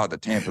 They saw the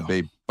Tampa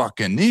Bay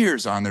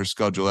Buccaneers on their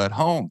schedule at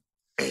home.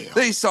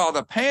 They saw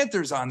the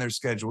Panthers on their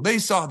schedule. They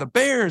saw the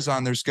Bears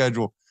on their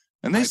schedule.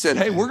 And they said,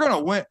 hey, we're going to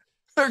win.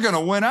 They're going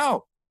to win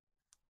out.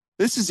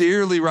 This is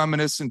eerily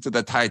reminiscent to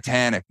the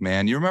Titanic,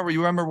 man. You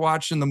remember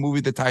watching the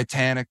movie The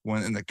Titanic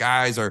when the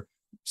guys are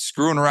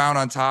screwing around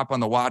on top on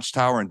the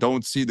watchtower and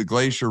don't see the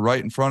glacier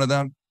right in front of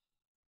them?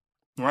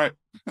 Right.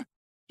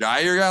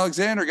 Jair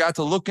Alexander got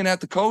to looking at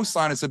the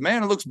coastline and said,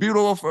 man, it looks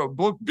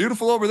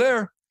beautiful over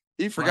there.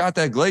 He forgot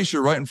that glacier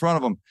right in front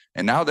of him.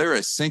 And now they're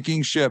a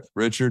sinking ship,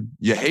 Richard.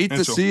 You hate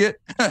to see it.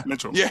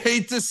 Mitchell. You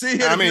hate to see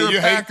it if you're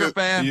a Packer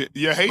fan.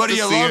 You hate but to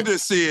you see love it. to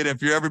see it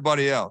if you're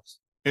everybody else.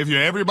 If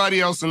you're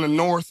everybody else in the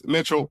North,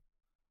 Mitchell,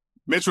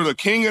 the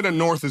king of the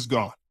North is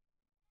gone.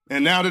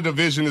 And now the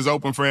division is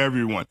open for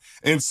everyone.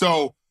 And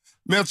so,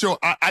 Mitchell,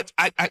 I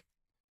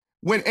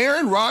when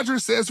Aaron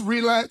Rodgers says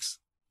relax,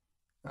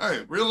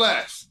 hey,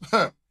 relax.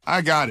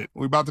 I got it.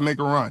 We're about to make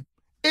a run.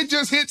 It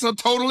just hits a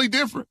totally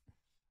different.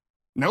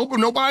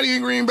 Nobody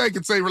in Green Bay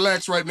can say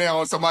relax right now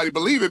and somebody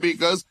believe it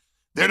because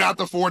they're not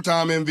the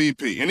 4-time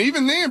MVP. And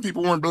even then,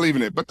 people weren't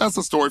believing it. But that's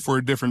a story for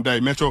a different day,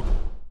 Mitchell.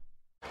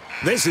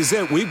 This is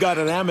it. We've got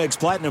an Amex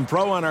Platinum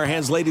Pro on our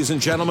hands, ladies and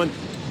gentlemen.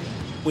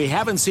 We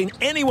haven't seen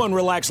anyone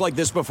relax like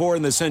this before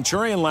in the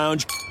Centurion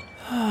Lounge.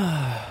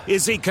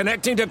 Is he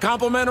connecting to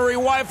complimentary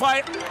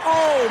Wi-Fi?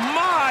 Oh,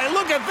 my.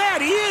 Look at that.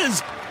 He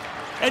is.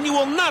 And you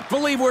will not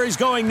believe where he's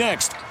going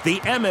next. The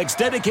Amex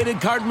dedicated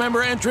card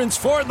member entrance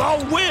for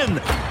the win.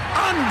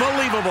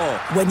 Unbelievable.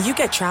 When you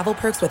get travel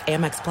perks with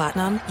Amex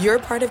Platinum, you're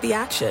part of the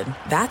action.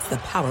 That's the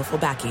powerful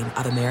backing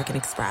of American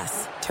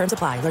Express. Terms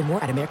apply. Learn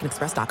more at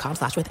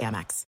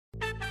americanexpress.com/withAmex.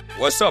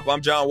 What's up?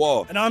 I'm John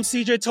Wall. And I'm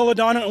CJ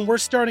Toledano, and we're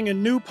starting a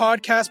new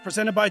podcast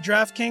presented by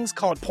DraftKings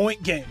called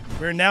Point Game.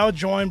 We're now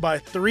joined by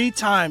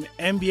 3-time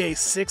NBA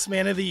Sixth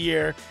Man of the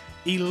Year,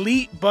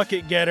 elite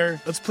bucket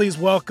getter. Let's please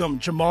welcome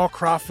Jamal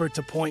Crawford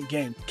to Point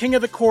Game. King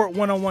of the Court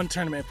one-on-one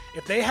tournament.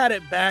 If they had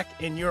it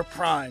back in your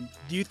prime,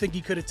 do you think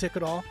you could have took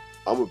it all?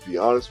 I'm going to be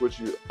honest with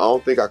you. I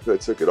don't think I could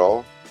have took it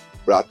all,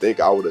 but I think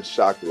I would have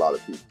shocked a lot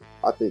of people.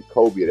 I think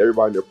Kobe and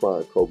everybody in their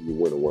prime, Kobe would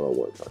win a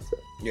one-on-one contest.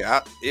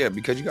 Yeah,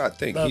 because you got to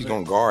think, he's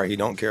going to guard. He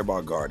don't care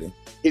about guarding.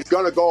 He's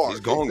going to guard.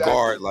 He's going to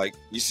guard. Like,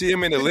 you see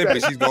him in the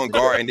Olympics, he's going to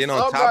guard. And then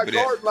on top of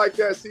that. Like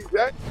that, see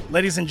that?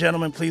 Ladies and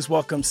gentlemen, please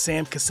welcome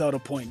Sam Cassell to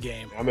Point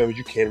Game. I remember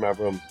you came out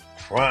from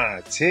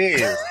prime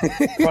 10.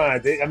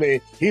 I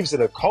mean, he was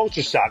in a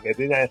culture shock. And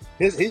then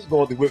he's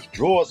going through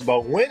withdrawals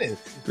about winning.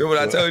 Remember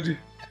what I told you?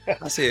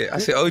 I said,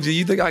 OG,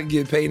 you think I can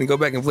get paid and go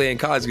back and play in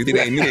college because it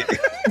ain't it?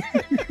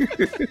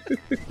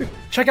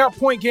 Check out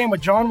Point Game with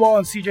John Wall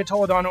and CJ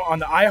Toledano on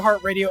the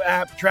iHeartRadio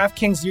app,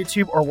 DraftKings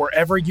YouTube, or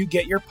wherever you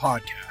get your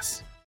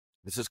podcasts.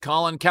 This is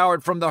Colin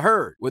Cowherd from The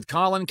Herd with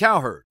Colin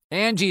Cowherd.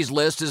 Angie's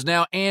List is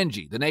now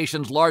Angie, the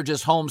nation's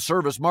largest home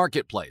service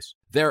marketplace.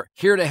 They're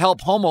here to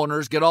help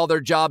homeowners get all their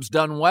jobs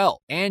done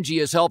well. Angie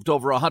has helped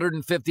over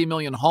 150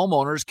 million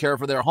homeowners care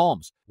for their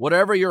homes.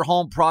 Whatever your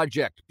home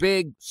project,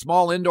 big,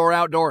 small, indoor,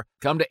 outdoor,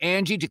 come to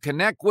Angie to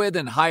connect with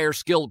and hire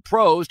skilled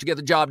pros to get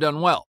the job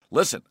done well.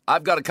 Listen,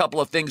 I've got a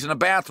couple of things in a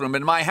bathroom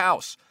in my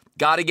house.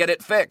 Got to get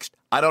it fixed.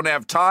 I don't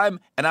have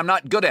time, and I'm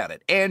not good at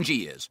it.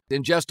 Angie is.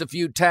 In just a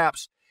few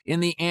taps in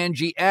the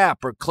Angie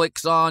app or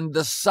clicks on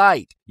the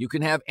site, you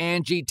can have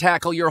Angie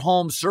tackle your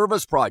home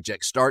service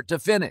project start to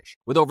finish.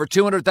 With over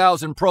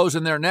 200,000 pros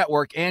in their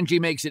network, Angie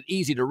makes it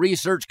easy to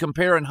research,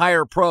 compare, and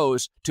hire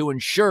pros to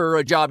ensure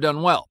a job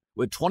done well.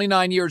 With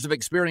 29 years of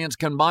experience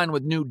combined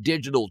with new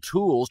digital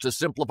tools to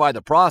simplify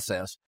the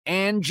process,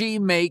 Angie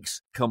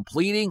makes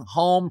completing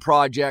home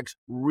projects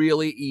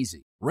really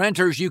easy.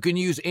 Renters, you can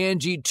use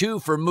Angie too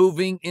for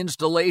moving,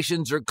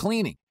 installations, or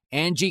cleaning.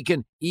 Angie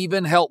can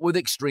even help with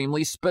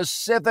extremely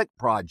specific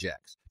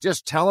projects.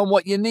 Just tell them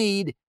what you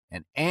need,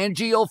 and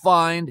Angie will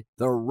find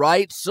the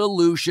right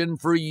solution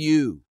for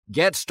you.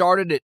 Get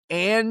started at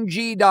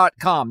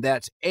Angie.com.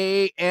 That's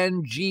ANGI.com,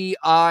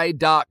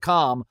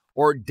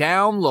 or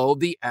download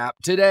the app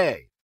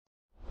today.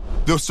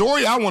 The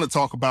story I want to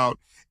talk about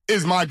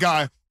is my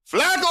guy,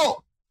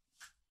 Flacco.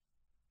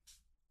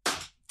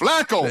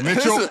 Flacco,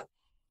 Mitchell.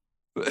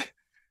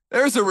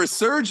 There's a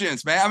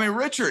resurgence, man. I mean,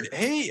 Richard,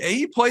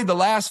 he played the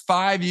last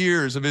 5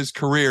 years of his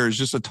career as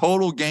just a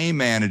total game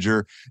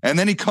manager. And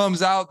then he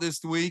comes out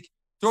this week,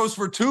 throws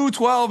for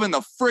 212 in the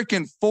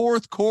freaking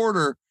fourth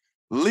quarter,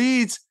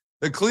 leads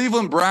the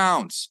Cleveland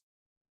Browns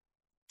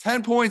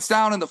 10 points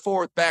down in the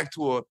fourth, back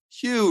to a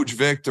huge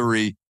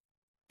victory.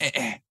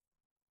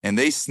 And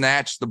they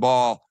snatched the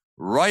ball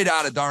right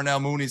out of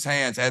Darnell Mooney's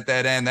hands at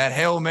that end. That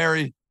Hail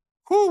Mary,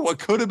 what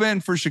could have been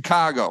for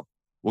Chicago?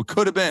 What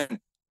could have been?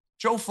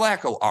 Joe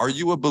Flacco, are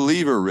you a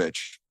believer,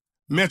 Rich?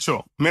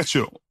 Mitchell.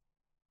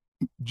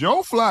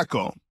 Joe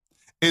Flacco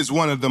is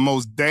one of the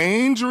most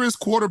dangerous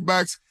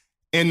quarterbacks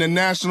in the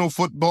National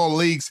Football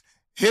League's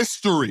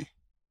history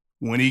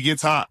when he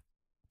gets hot.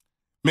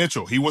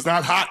 Mitchell, he was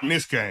not hot in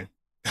this game,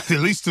 at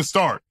least to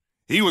start.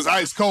 He was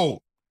ice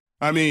cold.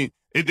 I mean,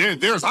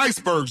 there's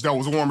icebergs that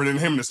was warmer than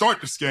him to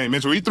start this game,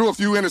 Mitchell. He threw a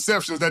few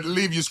interceptions that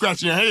leave you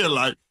scratching your head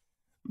like,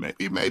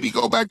 maybe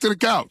go back to the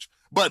couch.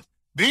 But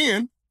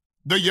then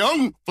the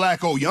young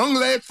Flacco, young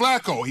lad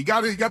Flacco, he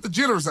got the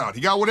jitters out.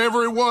 He got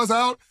whatever it was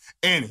out,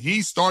 and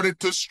he started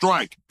to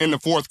strike in the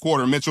fourth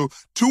quarter, Mitchell.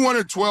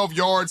 212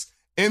 yards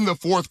in the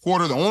fourth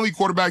quarter, the only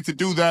quarterback to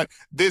do that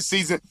this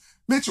season.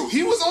 Mitchell,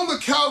 he was on the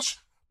couch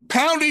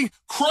pounding,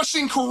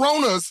 crushing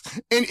Coronas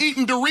and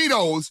eating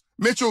Doritos,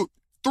 Mitchell,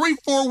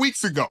 3-4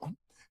 weeks ago.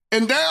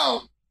 And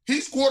now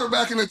he's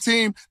quarterbacking a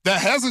team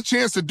that has a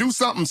chance to do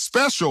something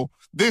special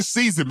this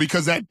season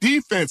because that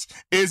defense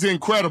is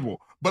incredible.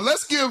 But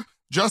let's give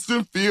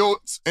Justin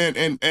Fields and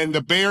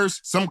the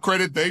Bears some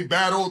credit. They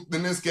battled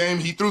in this game.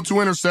 He threw 2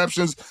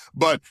 interceptions,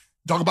 but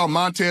talk about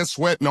Montez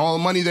Sweat and all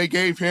the money they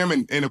gave him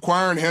and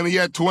acquiring him. He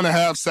had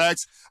 2.5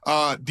 sacks.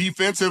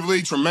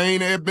 Defensively,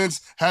 Tremaine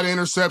Edmonds had an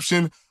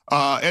interception.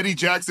 Eddie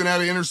Jackson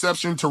had an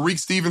interception. Tariq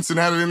Stevenson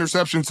had an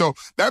interception. So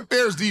that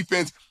Bears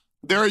defense,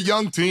 they're a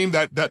young team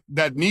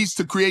that needs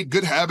to create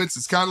good habits.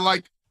 It's kind of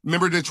like,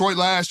 remember Detroit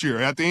last year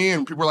at the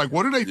end, people were like,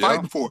 what are they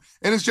fighting for?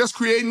 And it's just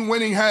creating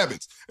winning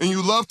habits, and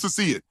you love to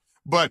see it.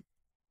 But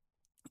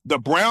the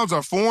Browns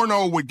are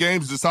 4-0 with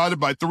games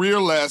decided by 3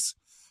 or less.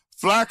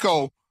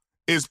 Flacco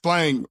is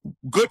playing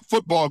good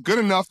football, good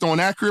enough throwing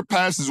accurate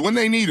passes when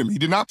they need him. He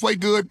did not play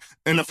good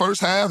in the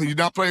first half. He did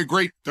not play a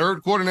great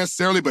third quarter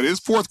necessarily, but his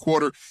fourth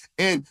quarter.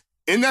 And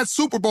in that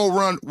Super Bowl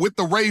run with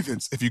the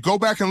Ravens, if you go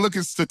back and look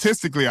at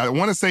statistically, I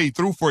want to say he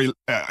threw for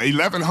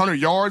 1,100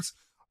 yards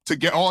to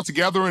get all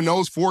together in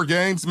those 4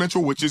 games,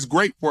 Mitchell, which is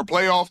great for a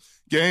playoff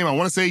game. I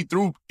want to say he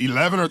threw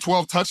 11 or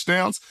 12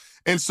 touchdowns.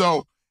 And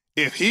so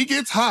if he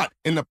gets hot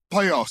in the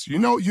playoffs, you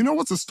know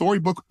what's a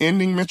storybook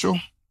ending, Mitchell?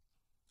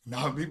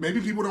 Now,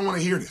 maybe people don't want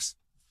to hear this.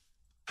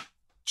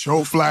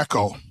 Joe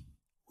Flacco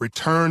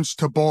returns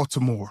to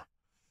Baltimore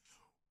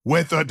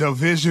with a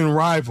division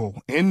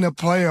rival in the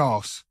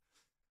playoffs.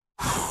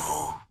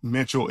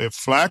 Mitchell, if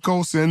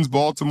Flacco sends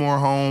Baltimore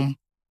home,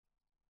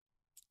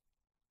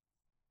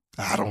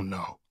 I don't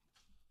know.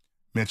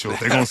 Mitchell,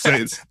 they're going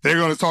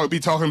to say be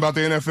talking about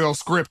the NFL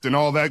script and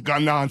all that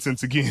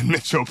nonsense again,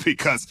 Mitchell,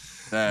 because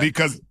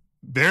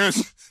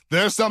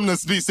there's something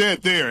to be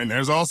said there, and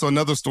there's also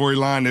another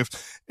storyline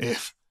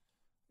if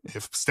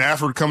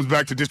Stafford comes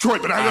back to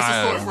Detroit, but that's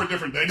a story for a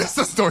different day. That's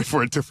a story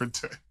for a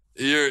different day.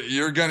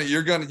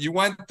 You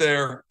went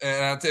there,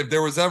 and if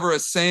there was ever a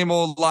same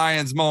old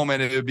Lions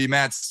moment, it would be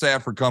Matt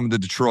Stafford coming to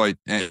Detroit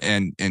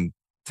and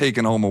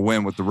taking home a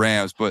win with the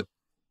Rams. But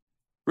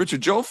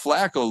Richard, Joe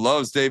Flacco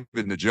loves David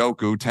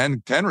Njoku.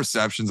 10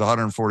 receptions,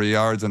 140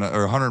 yards or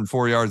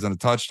 104 yards and a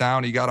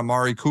touchdown. He got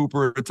Amari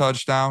Cooper a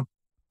touchdown.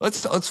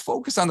 Let's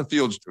focus on the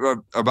field.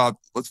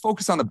 Let's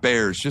focus on the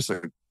Bears. Just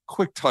a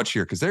quick touch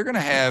here, because they're going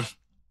to have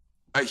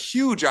a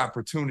huge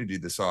opportunity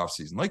this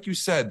offseason. Like you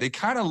said, they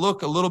kind of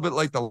look a little bit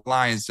like the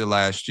Lions did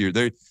last year.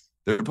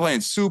 They're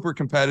playing super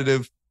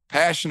competitive,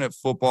 passionate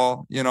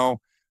football.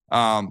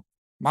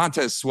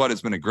 Montez Sweat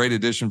has been a great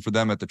addition for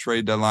them at the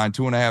trade deadline,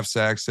 2.5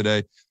 sacks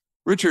today.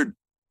 Richard,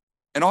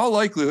 in all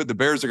likelihood, the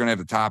Bears are going to have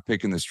the top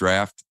pick in this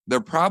draft. They're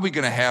probably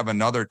going to have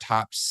another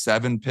top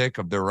 7 pick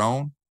of their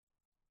own.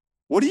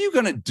 What are you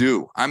going to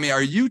do? I mean,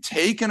 are you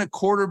taking a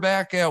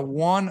quarterback at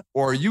 1,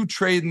 or are you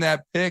trading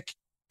that pick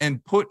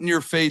and putting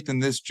your faith in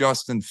this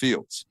Justin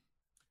Fields?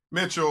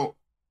 Mitchell,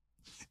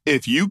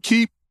 if you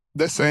keep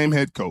the same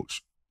head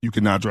coach, you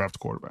cannot draft a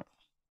quarterback.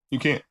 You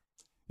can't.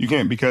 You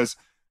can't because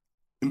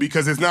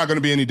it's not going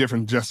to be any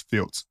different than Justin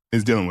Fields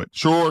is dealing with.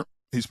 Sure,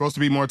 he's supposed to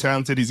be more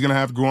talented. He's going to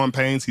have growing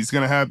pains. He's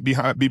going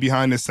to be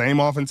behind the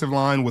same offensive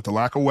line with the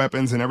lack of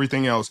weapons and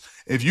everything else.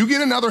 If you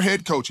get another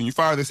head coach and you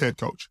fire this head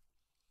coach,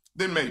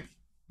 then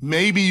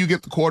maybe you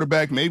get the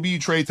quarterback. Maybe you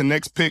trade the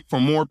next pick for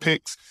more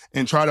picks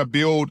and try to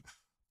build,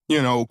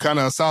 kind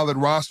of a solid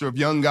roster of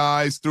young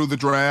guys through the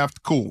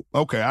draft. Cool.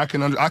 Okay, I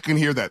can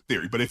hear that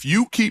theory. But if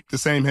you keep the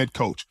same head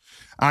coach,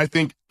 I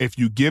think if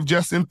you give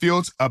Justin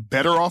Fields a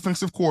better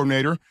offensive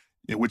coordinator,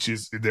 which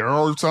is there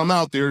are some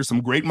out there,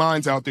 some great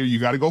minds out there, you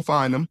got to go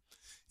find them.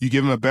 You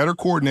give him a better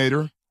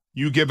coordinator.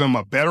 You give him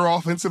a better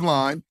offensive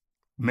line.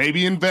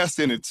 Maybe invest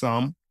in it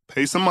some.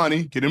 Pay some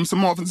money. Get him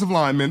some offensive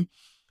linemen.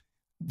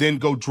 Then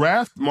go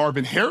draft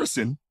Marvin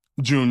Harrison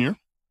Jr.,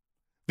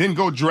 then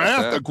go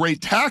draft a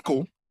great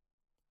tackle,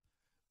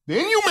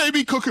 then you may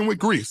be cooking with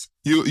grease.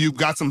 You've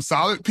got some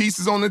solid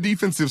pieces on the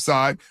defensive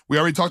side. We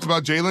already talked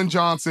about Jalen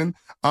Johnson,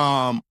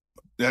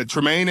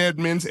 Tremaine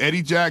Edmonds,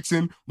 Eddie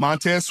Jackson,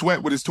 Montez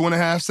Sweat with his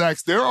 2.5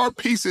 sacks. There are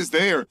pieces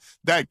there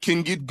that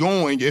can get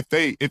going if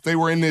they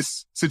were in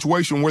this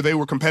situation where they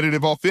were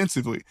competitive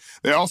offensively.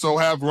 They also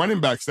have running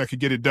backs that could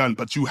get it done,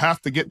 but you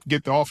have to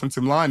get the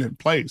offensive line in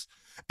place.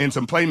 And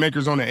some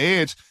playmakers on the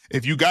edge.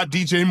 If you got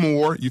DJ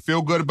Moore, you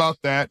feel good about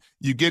that.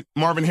 You get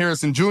Marvin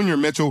Harrison Jr.,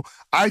 Mitchell,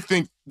 I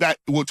think that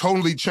will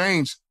totally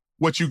change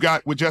what you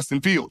got with Justin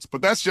Fields.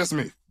 But that's just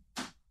me.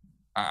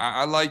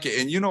 I like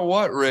it. And you know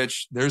what,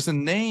 Rich? There's a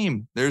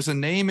name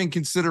in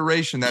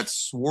consideration that's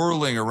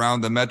swirling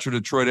around the Metro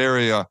Detroit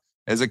area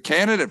as a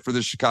candidate for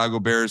the Chicago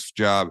Bears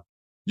job.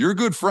 Your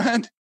good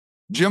friend,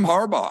 Jim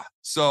Harbaugh.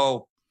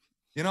 So,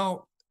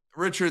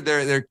 Richard,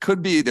 there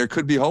could be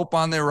hope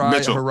on the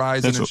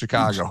horizon in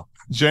Chicago.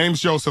 James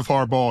Joseph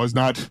Harbaugh is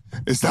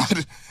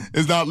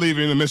not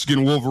leaving the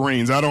Michigan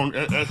Wolverines.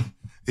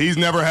 He's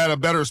never had a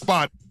better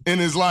spot in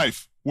his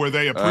life where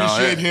they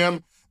appreciate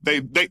him.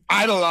 They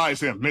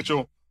idolize him,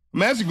 Mitchell.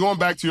 Imagine going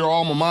back to your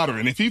alma mater,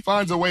 and if he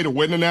finds a way to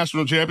win the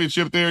national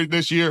championship there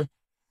this year,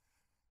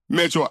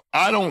 Mitchell,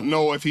 I don't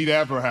know if he'd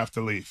ever have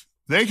to leave.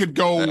 They could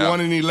go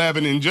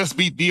 1-11 and just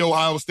beat The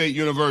Ohio State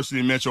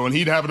University, Mitchell, and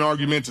he'd have an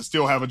argument to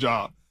still have a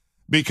job.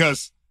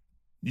 Because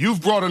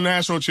you've brought a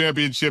national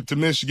championship to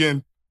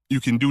Michigan,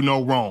 you can do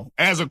no wrong.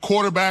 As a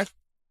quarterback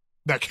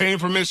that came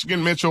from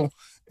Michigan, Mitchell,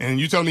 and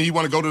you tell me you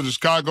want to go to the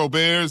Chicago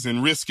Bears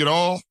and risk it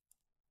all?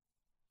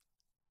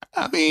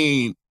 I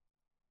mean,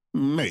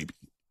 maybe.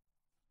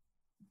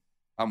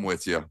 I'm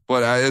with you.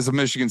 But as a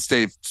Michigan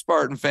State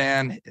Spartan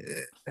fan,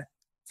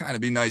 kind of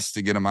be nice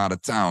to get him out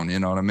of town, you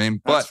know what I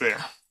mean? That's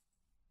fair.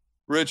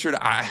 Richard,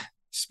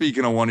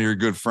 speaking of one of your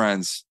good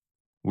friends,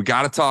 we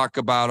got to talk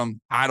about him.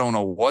 I don't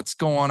know what's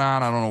going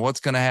on. I don't know what's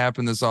going to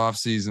happen this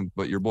offseason,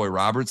 but your boy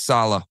Robert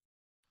Saleh,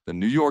 the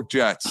New York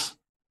Jets,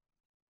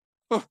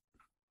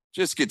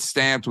 just get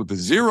stamped with a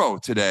 0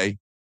 today.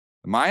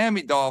 The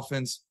Miami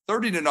Dolphins,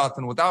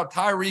 30-0 without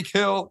Tyreek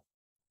Hill.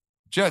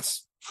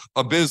 Jets,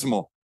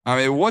 abysmal. I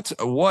mean,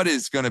 what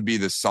is going to be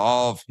the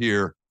solve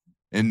here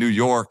in New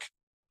York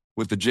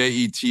with the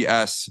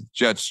Jets,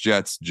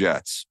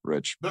 Jets,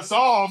 Rich? The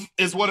solve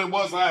is what it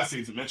was last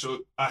season, Mitchell,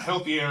 a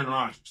healthy Aaron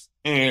Rodgers.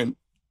 And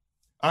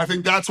I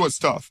think that's what's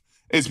tough.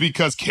 It's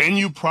because can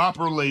you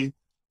properly,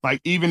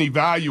 even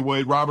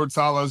evaluate Robert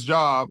Saleh's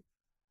job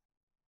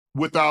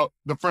without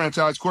the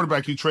franchise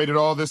quarterback you traded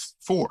all this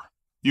for?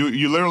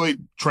 You literally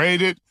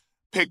traded,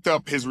 picked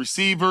up his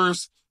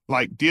receivers,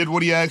 did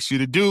what he asked you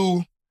to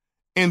do,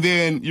 and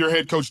then your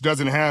head coach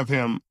doesn't have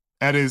him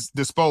at his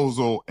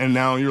disposal, and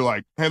now you're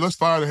like, hey, let's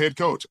fire the head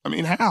coach. I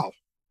mean, how?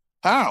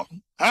 At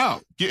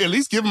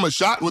least give him a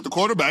shot with the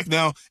quarterback.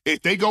 Now,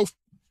 if they go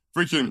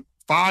freaking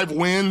 5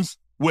 wins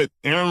with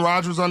Aaron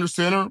Rodgers under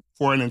center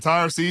for an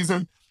entire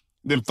season,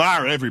 then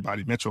fire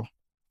everybody, Mitchell.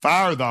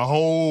 Fire the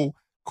whole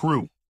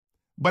crew.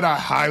 But I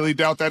highly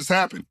doubt that's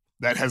happened.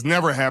 That has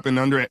never happened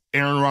under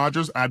Aaron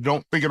Rodgers. I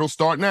don't think it'll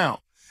start now.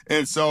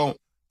 And so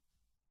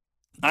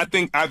I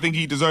think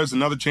he deserves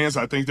another chance.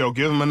 I think they'll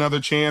give him another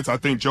chance. I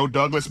think Joe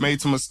Douglas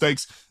made some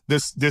mistakes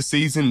this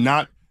season,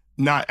 not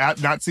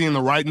seeing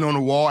the writing on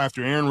the wall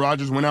after Aaron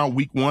Rodgers went out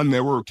week 1.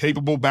 There were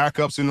capable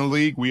backups in the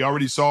league. We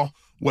already saw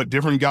what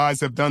different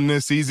guys have done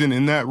this season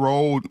in that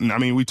role. I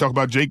mean, we talk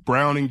about Jake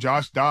Browning,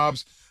 Josh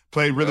Dobbs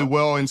played really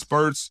well in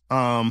spurts.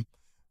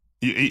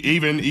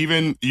 Even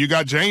you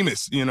got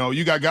Jameis,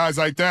 you got guys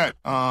like that.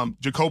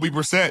 Jacoby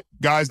Brissett,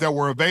 guys that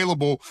were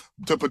available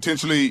to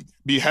potentially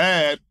be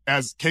had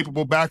as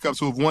capable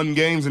backups who have won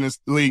games in this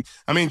league.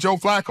 I mean, Joe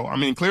Flacco. I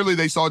mean, clearly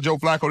they saw Joe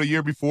Flacco the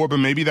year before, but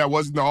maybe that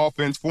wasn't the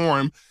offense for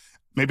him.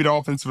 Maybe the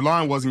offensive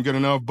line wasn't good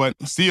enough, but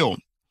still,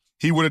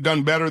 he would have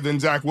done better than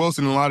Zach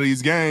Wilson in a lot of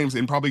these games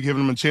and probably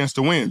given him a chance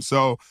to win.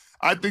 So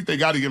I think they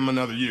got to give him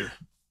another year.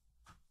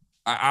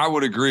 I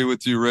would agree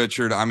with you,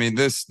 Richard. I mean,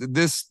 this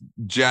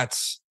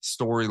Jets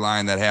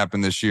storyline that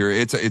happened this year,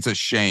 it's a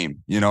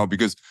shame,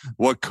 because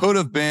what could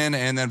have been,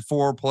 and then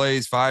 5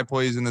 plays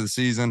into the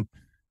season,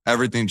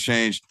 everything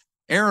changed.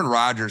 Aaron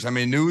Rodgers, I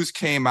mean, news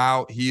came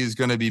out he is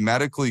going to be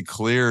medically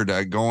cleared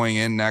going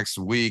in next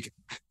week.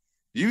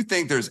 Do you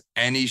think there's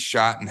any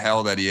shot in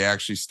hell that he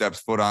actually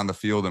steps foot on the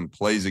field and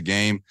plays a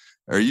game?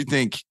 Or you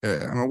think,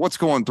 what's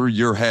going through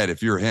your head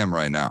if you're him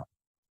right now?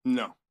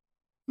 No.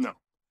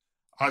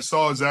 I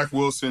saw Zach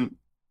Wilson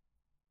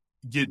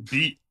get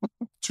beat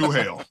to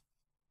hell.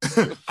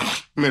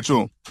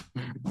 Mitchell.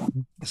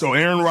 So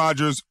Aaron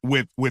Rodgers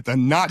with a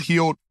not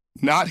healed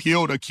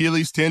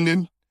Achilles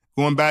tendon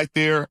going back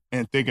there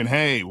and thinking,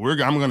 hey,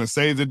 I'm going to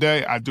save the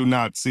day. I do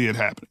not see it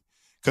happening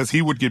because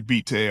he would get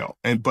beat to hell.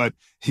 But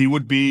he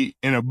would be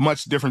in a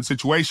much different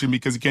situation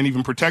because he can't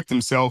even protect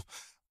himself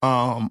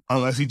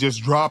unless he's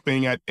just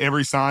dropping at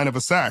every sign of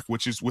a sack,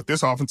 which is with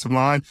this offensive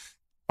line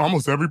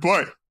almost every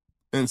play.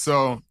 And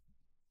so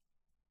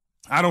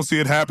I don't see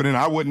it happening.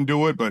 I wouldn't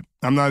do it, but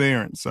I'm not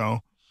Aaron.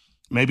 So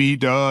maybe he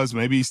does.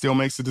 Maybe he still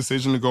makes the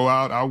decision to go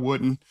out. I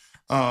wouldn't.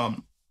 But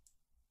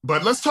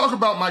let's talk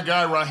about my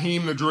guy,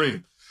 Raheem the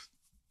Dream,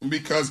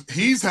 because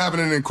he's having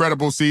an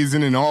incredible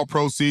season, an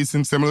all-pro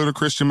season, similar to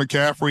Christian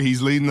McCaffrey.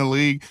 He's leading the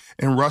league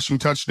in rushing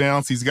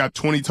touchdowns. He's got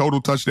 20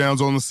 total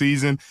touchdowns on the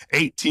season,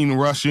 18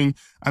 rushing.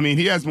 I mean,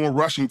 he has more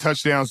rushing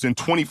touchdowns than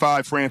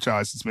 25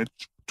 franchises, man.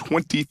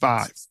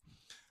 25.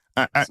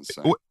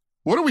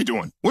 What are we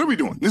doing?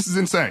 This is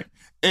insane.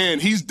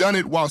 And he's done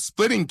it while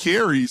splitting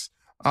carries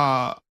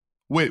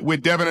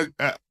with Devin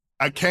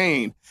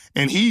Akane,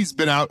 and he's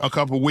been out a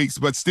couple of weeks,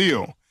 but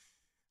still,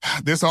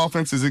 this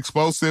offense is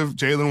explosive.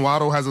 Jalen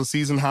Waddle has a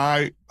season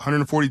high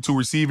 142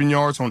 receiving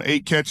yards on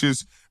 8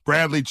 catches.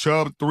 Bradley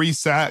Chubb, 3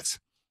 sacks.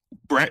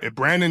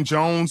 Brandon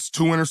Jones,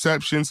 2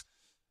 interceptions.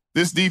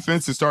 This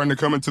defense is starting to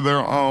come into their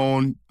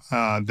own.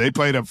 They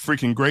played a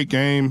freaking great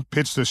game,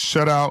 pitched a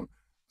shutout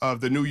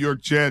of the New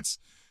York Jets.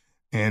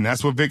 And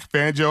that's what Vic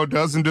Fangio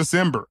does in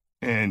December.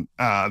 And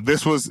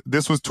this was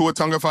Tua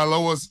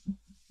Tagovailoa's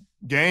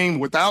game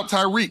without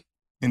Tyreek.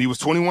 And he was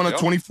 21 of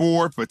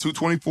 24 for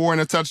 224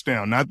 and a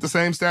touchdown. Not the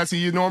same stats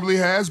he normally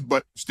has,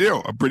 but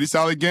still a pretty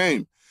solid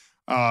game.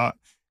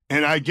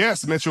 And I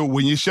guess, Mitchell,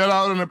 when you shut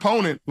out an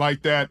opponent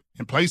like that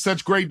and play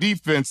such great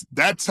defense,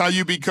 that's how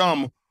you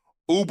become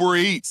Uber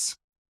Eats.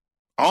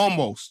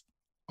 Almost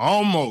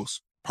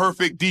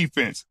perfect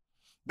defense.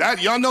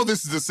 That y'all know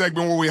this is a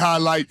segment where we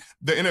highlight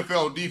the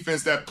NFL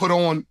defense that put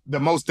on the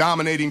most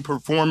dominating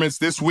performance.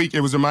 This week,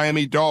 it was the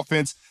Miami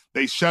Dolphins.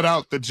 They shut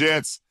out the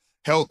Jets,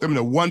 held them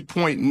to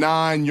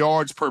 1.9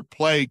 yards per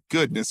play.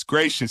 Goodness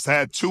gracious.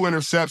 Had 2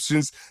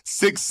 interceptions,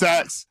 6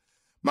 sacks.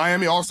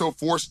 Miami also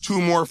forced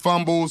 2 more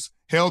fumbles,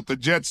 held the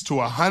Jets to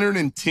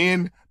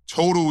 110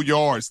 total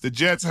yards. The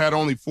Jets had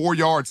only 4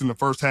 yards in the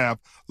first half,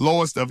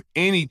 lowest of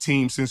any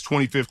team since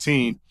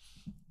 2015.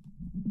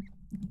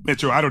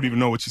 Mitchell, I don't even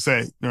know what you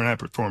say during that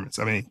performance.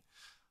 I mean,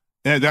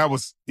 that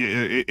was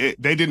they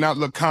did not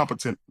look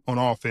competent on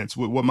offense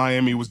with what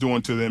Miami was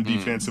doing to them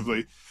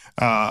defensively.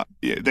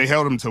 They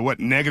held them to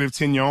negative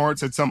 10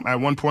 yards at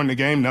one point in the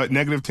game,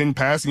 negative 10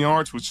 passing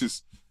yards, which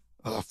is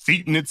a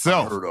feat in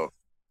itself.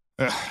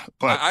 But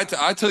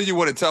I tell you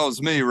what it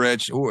tells me,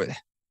 Rich.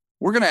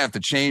 We're gonna have to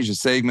change the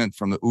segment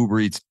from the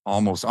Uber Eats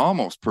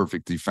almost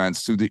perfect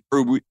defense to the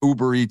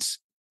Uber Eats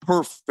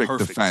perfect.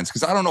 Defense,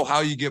 because I don't know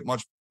how you get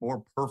much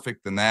more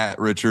perfect than that,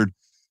 Richard.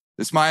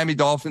 This Miami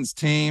Dolphins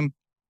team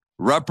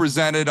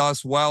represented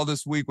us well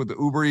this week with the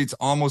Uber Eats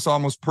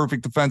almost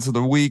perfect defense of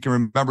the week.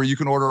 And remember, you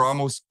can order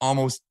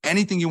almost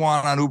anything you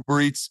want on Uber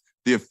Eats,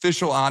 the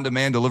official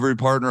on-demand delivery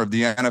partner of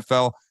the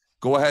NFL.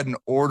 Go ahead and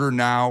order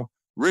now.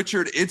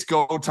 Richard, it's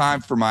go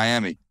time for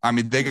Miami. I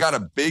mean, they got a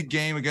big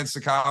game against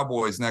the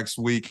Cowboys next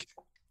week.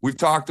 We've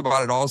talked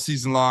about it all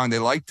season long. They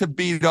like to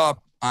beat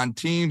up on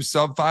teams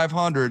sub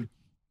 500.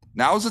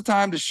 Now's the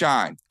time to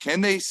shine.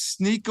 Can they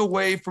sneak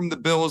away from the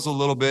Bills a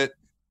little bit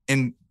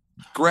and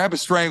grab a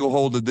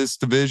stranglehold of this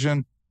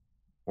division?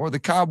 Or the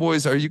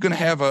Cowboys, are you going to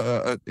have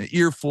an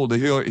earful to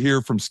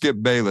hear from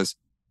Skip Bayless?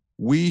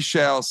 We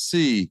shall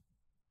see.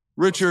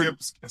 Richard.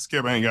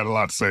 Skip ain't got a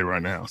lot to say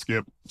right now.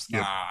 Skip.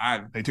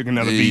 They took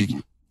another beat.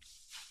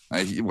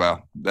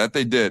 Well, that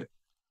they did.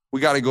 We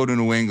got to go to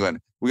New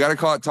England. We got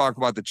to talk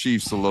about the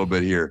Chiefs a little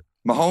bit here.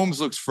 Mahomes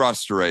looks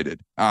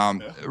frustrated.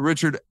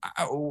 Richard,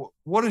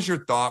 what is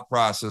your thought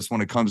process when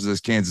it comes to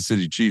this Kansas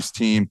City Chiefs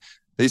team?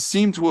 They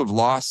seem to have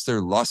lost their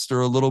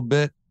luster a little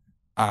bit.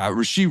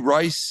 Rashee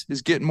Rice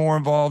is getting more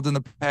involved in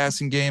the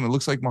passing game. It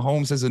looks like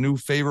Mahomes has a new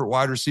favorite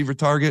wide receiver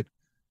target.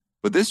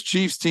 but this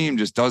Chiefs team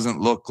just doesn't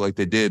look like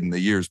they did in the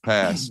years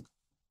past.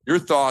 Your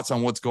thoughts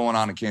on what's going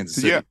on in Kansas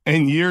City? Yeah,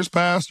 in years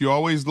past, you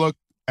always look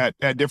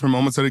at different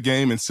moments of the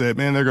game and said,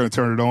 man, they're going to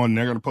turn it on and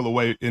they're going to pull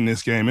away in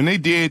this game. And they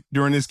did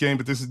during this game,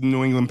 but this is the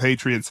New England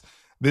Patriots.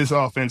 This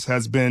offense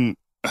has been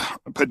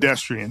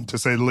pedestrian, to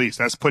say the least.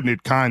 That's putting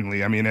it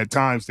kindly. I mean, at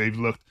times they've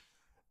looked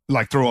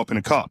like throw up in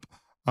a cup,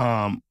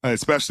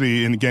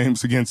 especially in the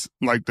games against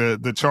like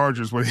the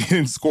Chargers where they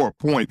didn't score a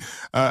point.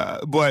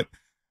 But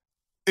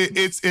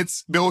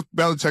it's Bill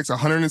Belichick's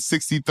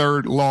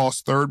 163rd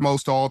loss, third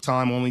most all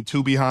time, only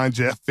 2 behind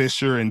Jeff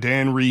Fisher and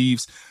Dan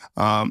Reeves.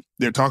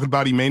 They're talking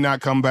about he may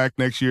not come back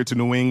next year to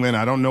New England.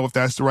 I don't know if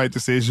that's the right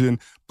decision,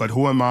 but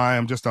who am I?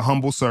 I'm just a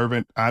humble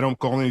servant. I don't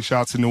call any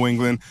shots in New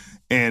England,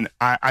 and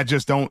I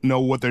just don't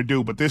know what they're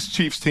due. But this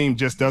Chiefs team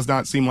just does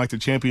not seem like the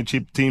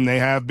championship team they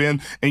have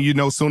been. And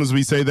as soon as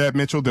we say that,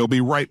 Mitchell, they'll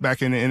be right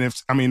back in the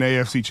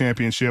AFC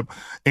championship,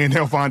 and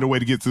they'll find a way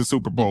to get to the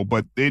Super Bowl.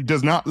 But it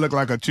does not look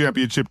like a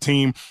championship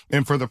team.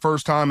 And for the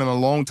first time in a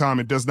long time,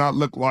 it does not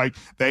look like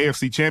the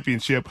AFC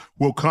championship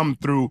will come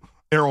through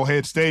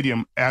Arrowhead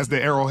Stadium as the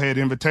Arrowhead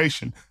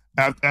Invitation,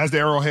 as the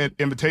Arrowhead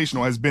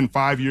Invitational has been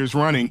 5 years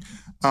running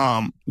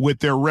with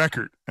their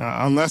record.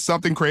 Unless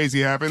something crazy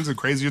happens and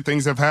crazier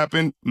things have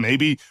happened,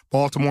 maybe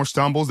Baltimore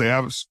stumbles. They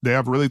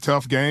have really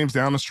tough games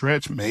down the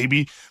stretch.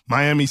 Maybe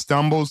Miami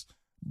stumbles.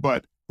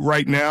 But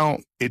right now,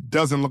 it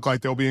doesn't look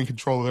like they'll be in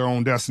control of their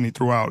own destiny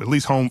throughout, at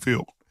least home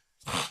field.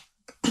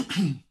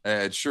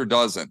 It sure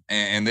doesn't.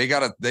 And they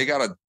gotta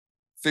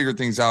figure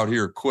things out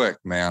here quick,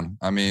 man.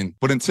 I mean,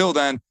 but until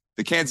then,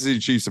 the Kansas City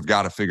Chiefs have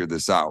got to figure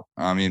this out.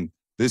 I mean,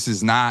 this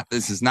is not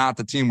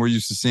the team we're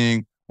used to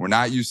seeing. We're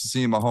not used to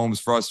seeing Mahomes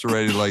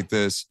frustrated like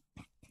this.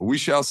 But we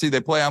shall see.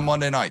 They play on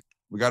Monday night.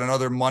 We got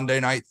another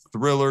Monday night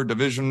thriller,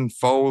 division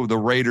foe, the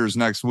Raiders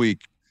next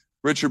week.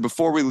 Richard,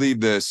 before we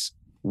leave this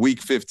Week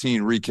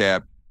 15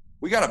 recap,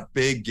 we got a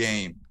big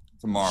game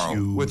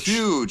tomorrow with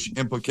huge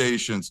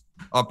implications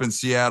up in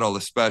Seattle,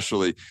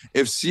 especially.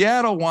 If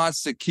Seattle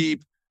wants to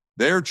keep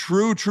their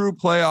true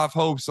playoff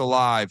hopes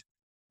alive,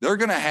 they're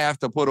going to have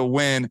to put a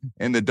win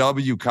in the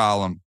W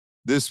column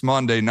this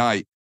Monday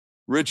night.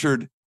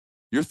 Richard,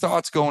 your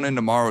thoughts going in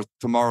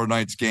tomorrow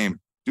night's game?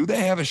 Do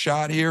they have a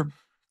shot here?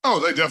 Oh,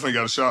 they definitely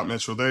got a shot,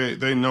 Mitchell.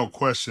 They no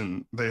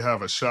question they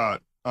have a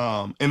shot,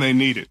 and they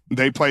need it.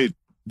 They played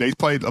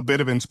a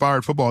bit of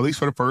inspired football, at least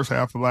for the first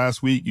half of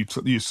last week.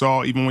 You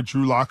saw, even with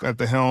Drew Lock at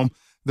the helm,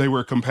 they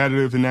were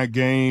competitive in that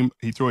game.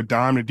 He threw a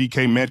dime to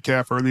DK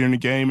Metcalf earlier in the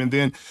game. And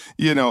then,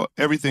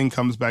 everything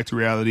comes back to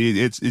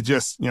reality. It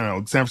just,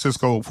 San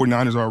Francisco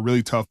 49ers are a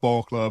really tough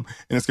ball club,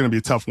 and it's going to be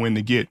a tough win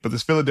to get. But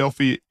this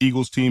Philadelphia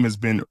Eagles team has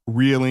been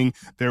reeling.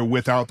 They're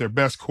without their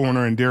best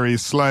corner in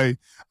Darius Slay.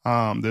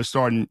 They're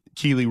starting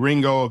Keely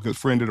Ringo, a good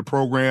friend of the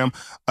program,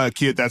 a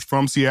kid that's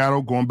from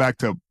Seattle, going back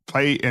to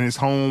play in his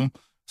home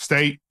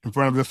state in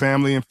front of the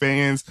family and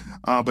fans.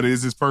 But it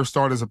is his first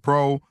start as a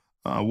pro.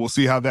 We'll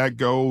see how that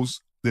goes.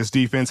 This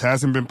defense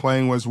hasn't been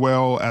playing as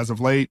well as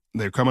of late.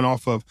 They're coming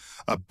off of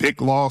a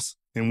big loss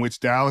in which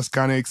Dallas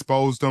kind of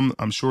exposed them.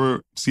 I'm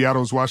sure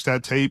Seattle's watched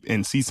that tape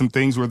and see some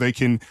things where they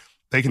can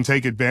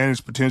take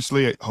advantage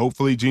potentially.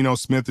 Hopefully Geno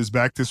Smith is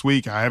back this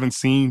week. I haven't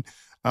seen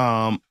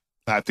I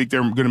think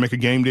they're going to make a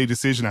game day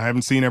decision. I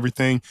haven't seen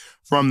everything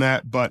from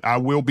that, but I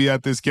will be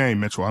at this game,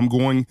 Mitchell. I'm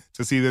going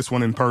to see this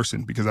one in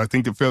person because I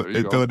think the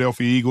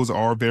Philadelphia Eagles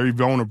are very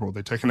vulnerable.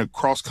 They're taking a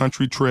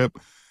cross-country trip.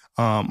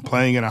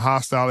 Playing in a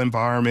hostile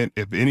environment.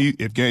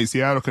 If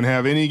Seattle can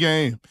have any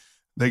game,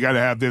 they got to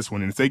have this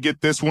one. And if they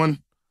get this one,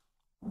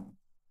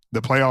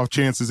 the playoff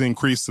chances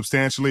increase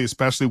substantially,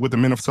 especially with the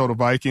Minnesota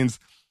Vikings.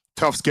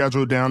 Tough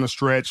schedule down the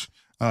stretch.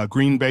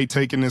 Green Bay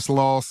taking this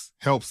loss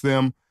helps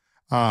them.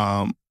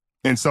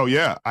 And so,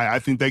 I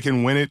think they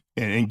can win it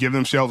and give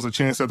themselves a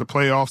chance at the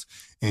playoffs.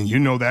 And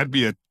that'd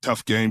be a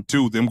tough game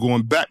too. Them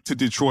going back to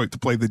Detroit to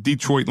play the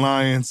Detroit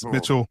Lions,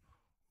 Mitchell.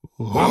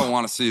 I don't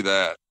want to see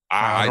that.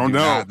 I don't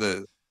know.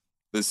 The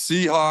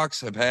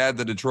Seahawks have had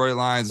the Detroit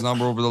Lions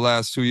number over the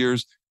last 2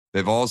 years.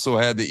 They've also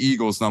had the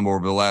Eagles number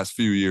over the last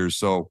few years.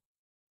 So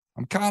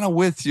I'm kind of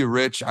with you,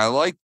 Rich. I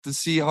like the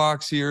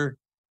Seahawks here.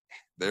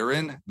 They're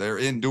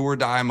in do or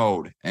die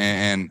mode,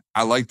 and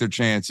I like their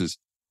chances.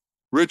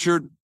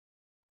 Richard,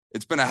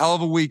 it's been a hell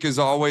of a week as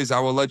always. I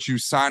will let you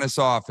sign us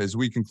off as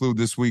we conclude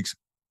this week's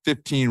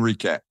 15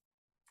 recap.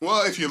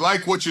 Well, if you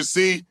like what you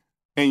see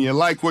and you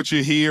like what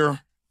you hear,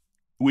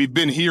 we've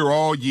been here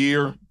all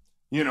year.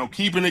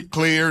 Keeping it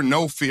clear,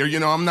 no fear.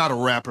 I'm not a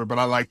rapper, but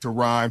I like to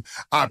rhyme.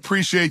 I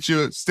appreciate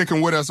you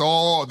sticking with us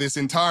all this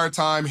entire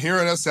time,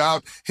 hearing us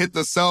out. Hit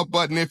the sub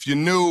button if you're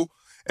new.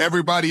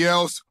 Everybody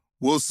else,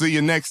 we'll see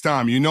you next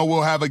time.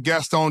 We'll have a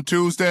guest on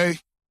Tuesday.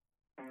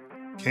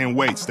 Can't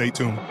wait. Stay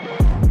tuned.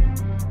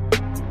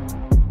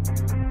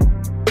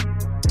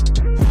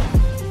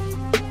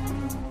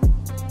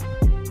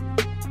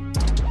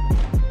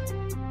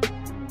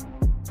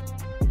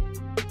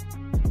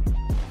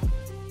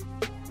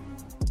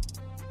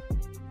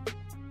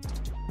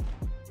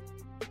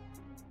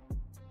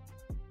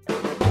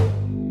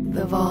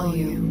 The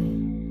volume.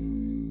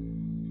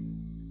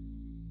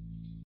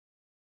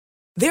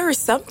 There are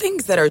some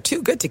things that are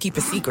too good to keep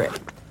a secret.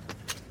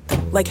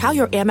 Like how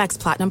your Amex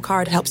Platinum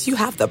card helps you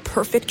have the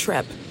perfect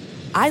trip.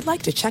 I'd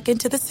like to check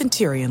into the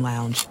Centurion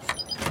Lounge.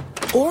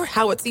 Or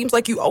how it seems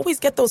like you always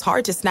get those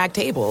hard-to-snag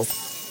tables.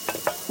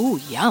 Ooh,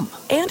 yum.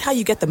 And how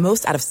you get the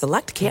most out of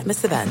select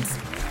can't-miss events.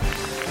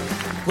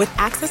 With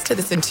access to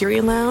the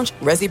Centurion Lounge,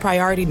 Resi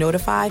Priority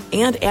Notified,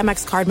 and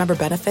Amex card member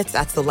benefits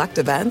at select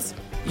events,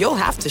 you'll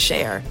have to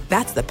share.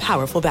 That's the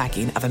powerful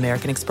backing of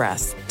American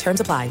Express.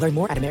 Terms apply. Learn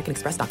more at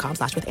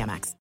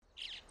americanexpress.com/withAmex.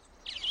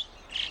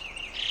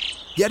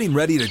 Getting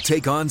ready to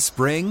take on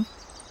spring?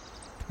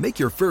 Make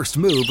your first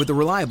move with the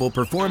reliable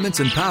performance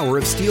and power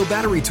of Steel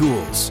battery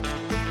tools.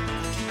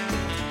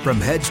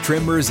 From hedge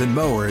trimmers and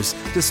mowers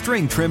to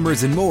string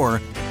trimmers and more,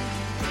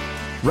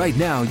 right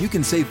now you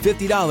can save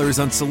 $50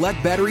 on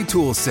select battery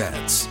tool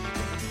sets.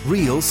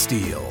 Real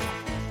Steel.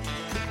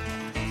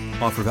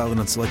 Offer valid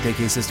on select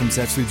AK system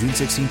sets through June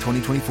 16,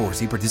 2024.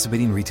 See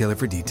participating retailer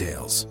for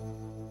details.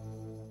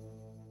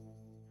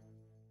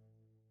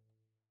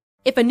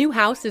 If a new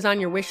house is on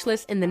your wish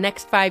list in the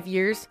next 5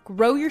 years,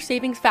 grow your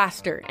savings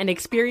faster and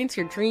experience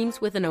your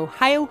dreams with an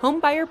Ohio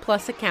Homebuyer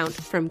Plus account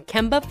from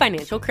Kemba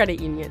Financial Credit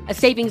Union. A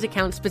savings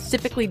account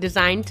specifically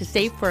designed to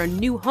save for a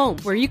new home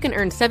where you can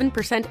earn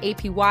 7%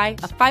 APY,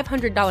 a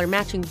 $500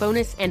 matching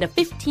bonus, and a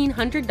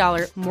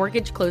 $1,500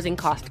 mortgage closing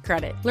cost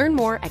credit. Learn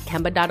more at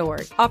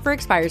Kemba.org. Offer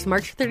expires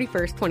March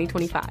 31st,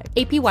 2025.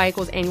 APY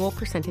equals annual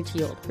percentage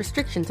yield.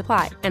 Restrictions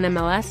apply.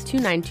 NMLS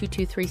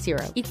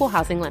 292230. Equal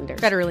housing lender.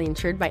 Federally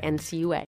insured by NCUA.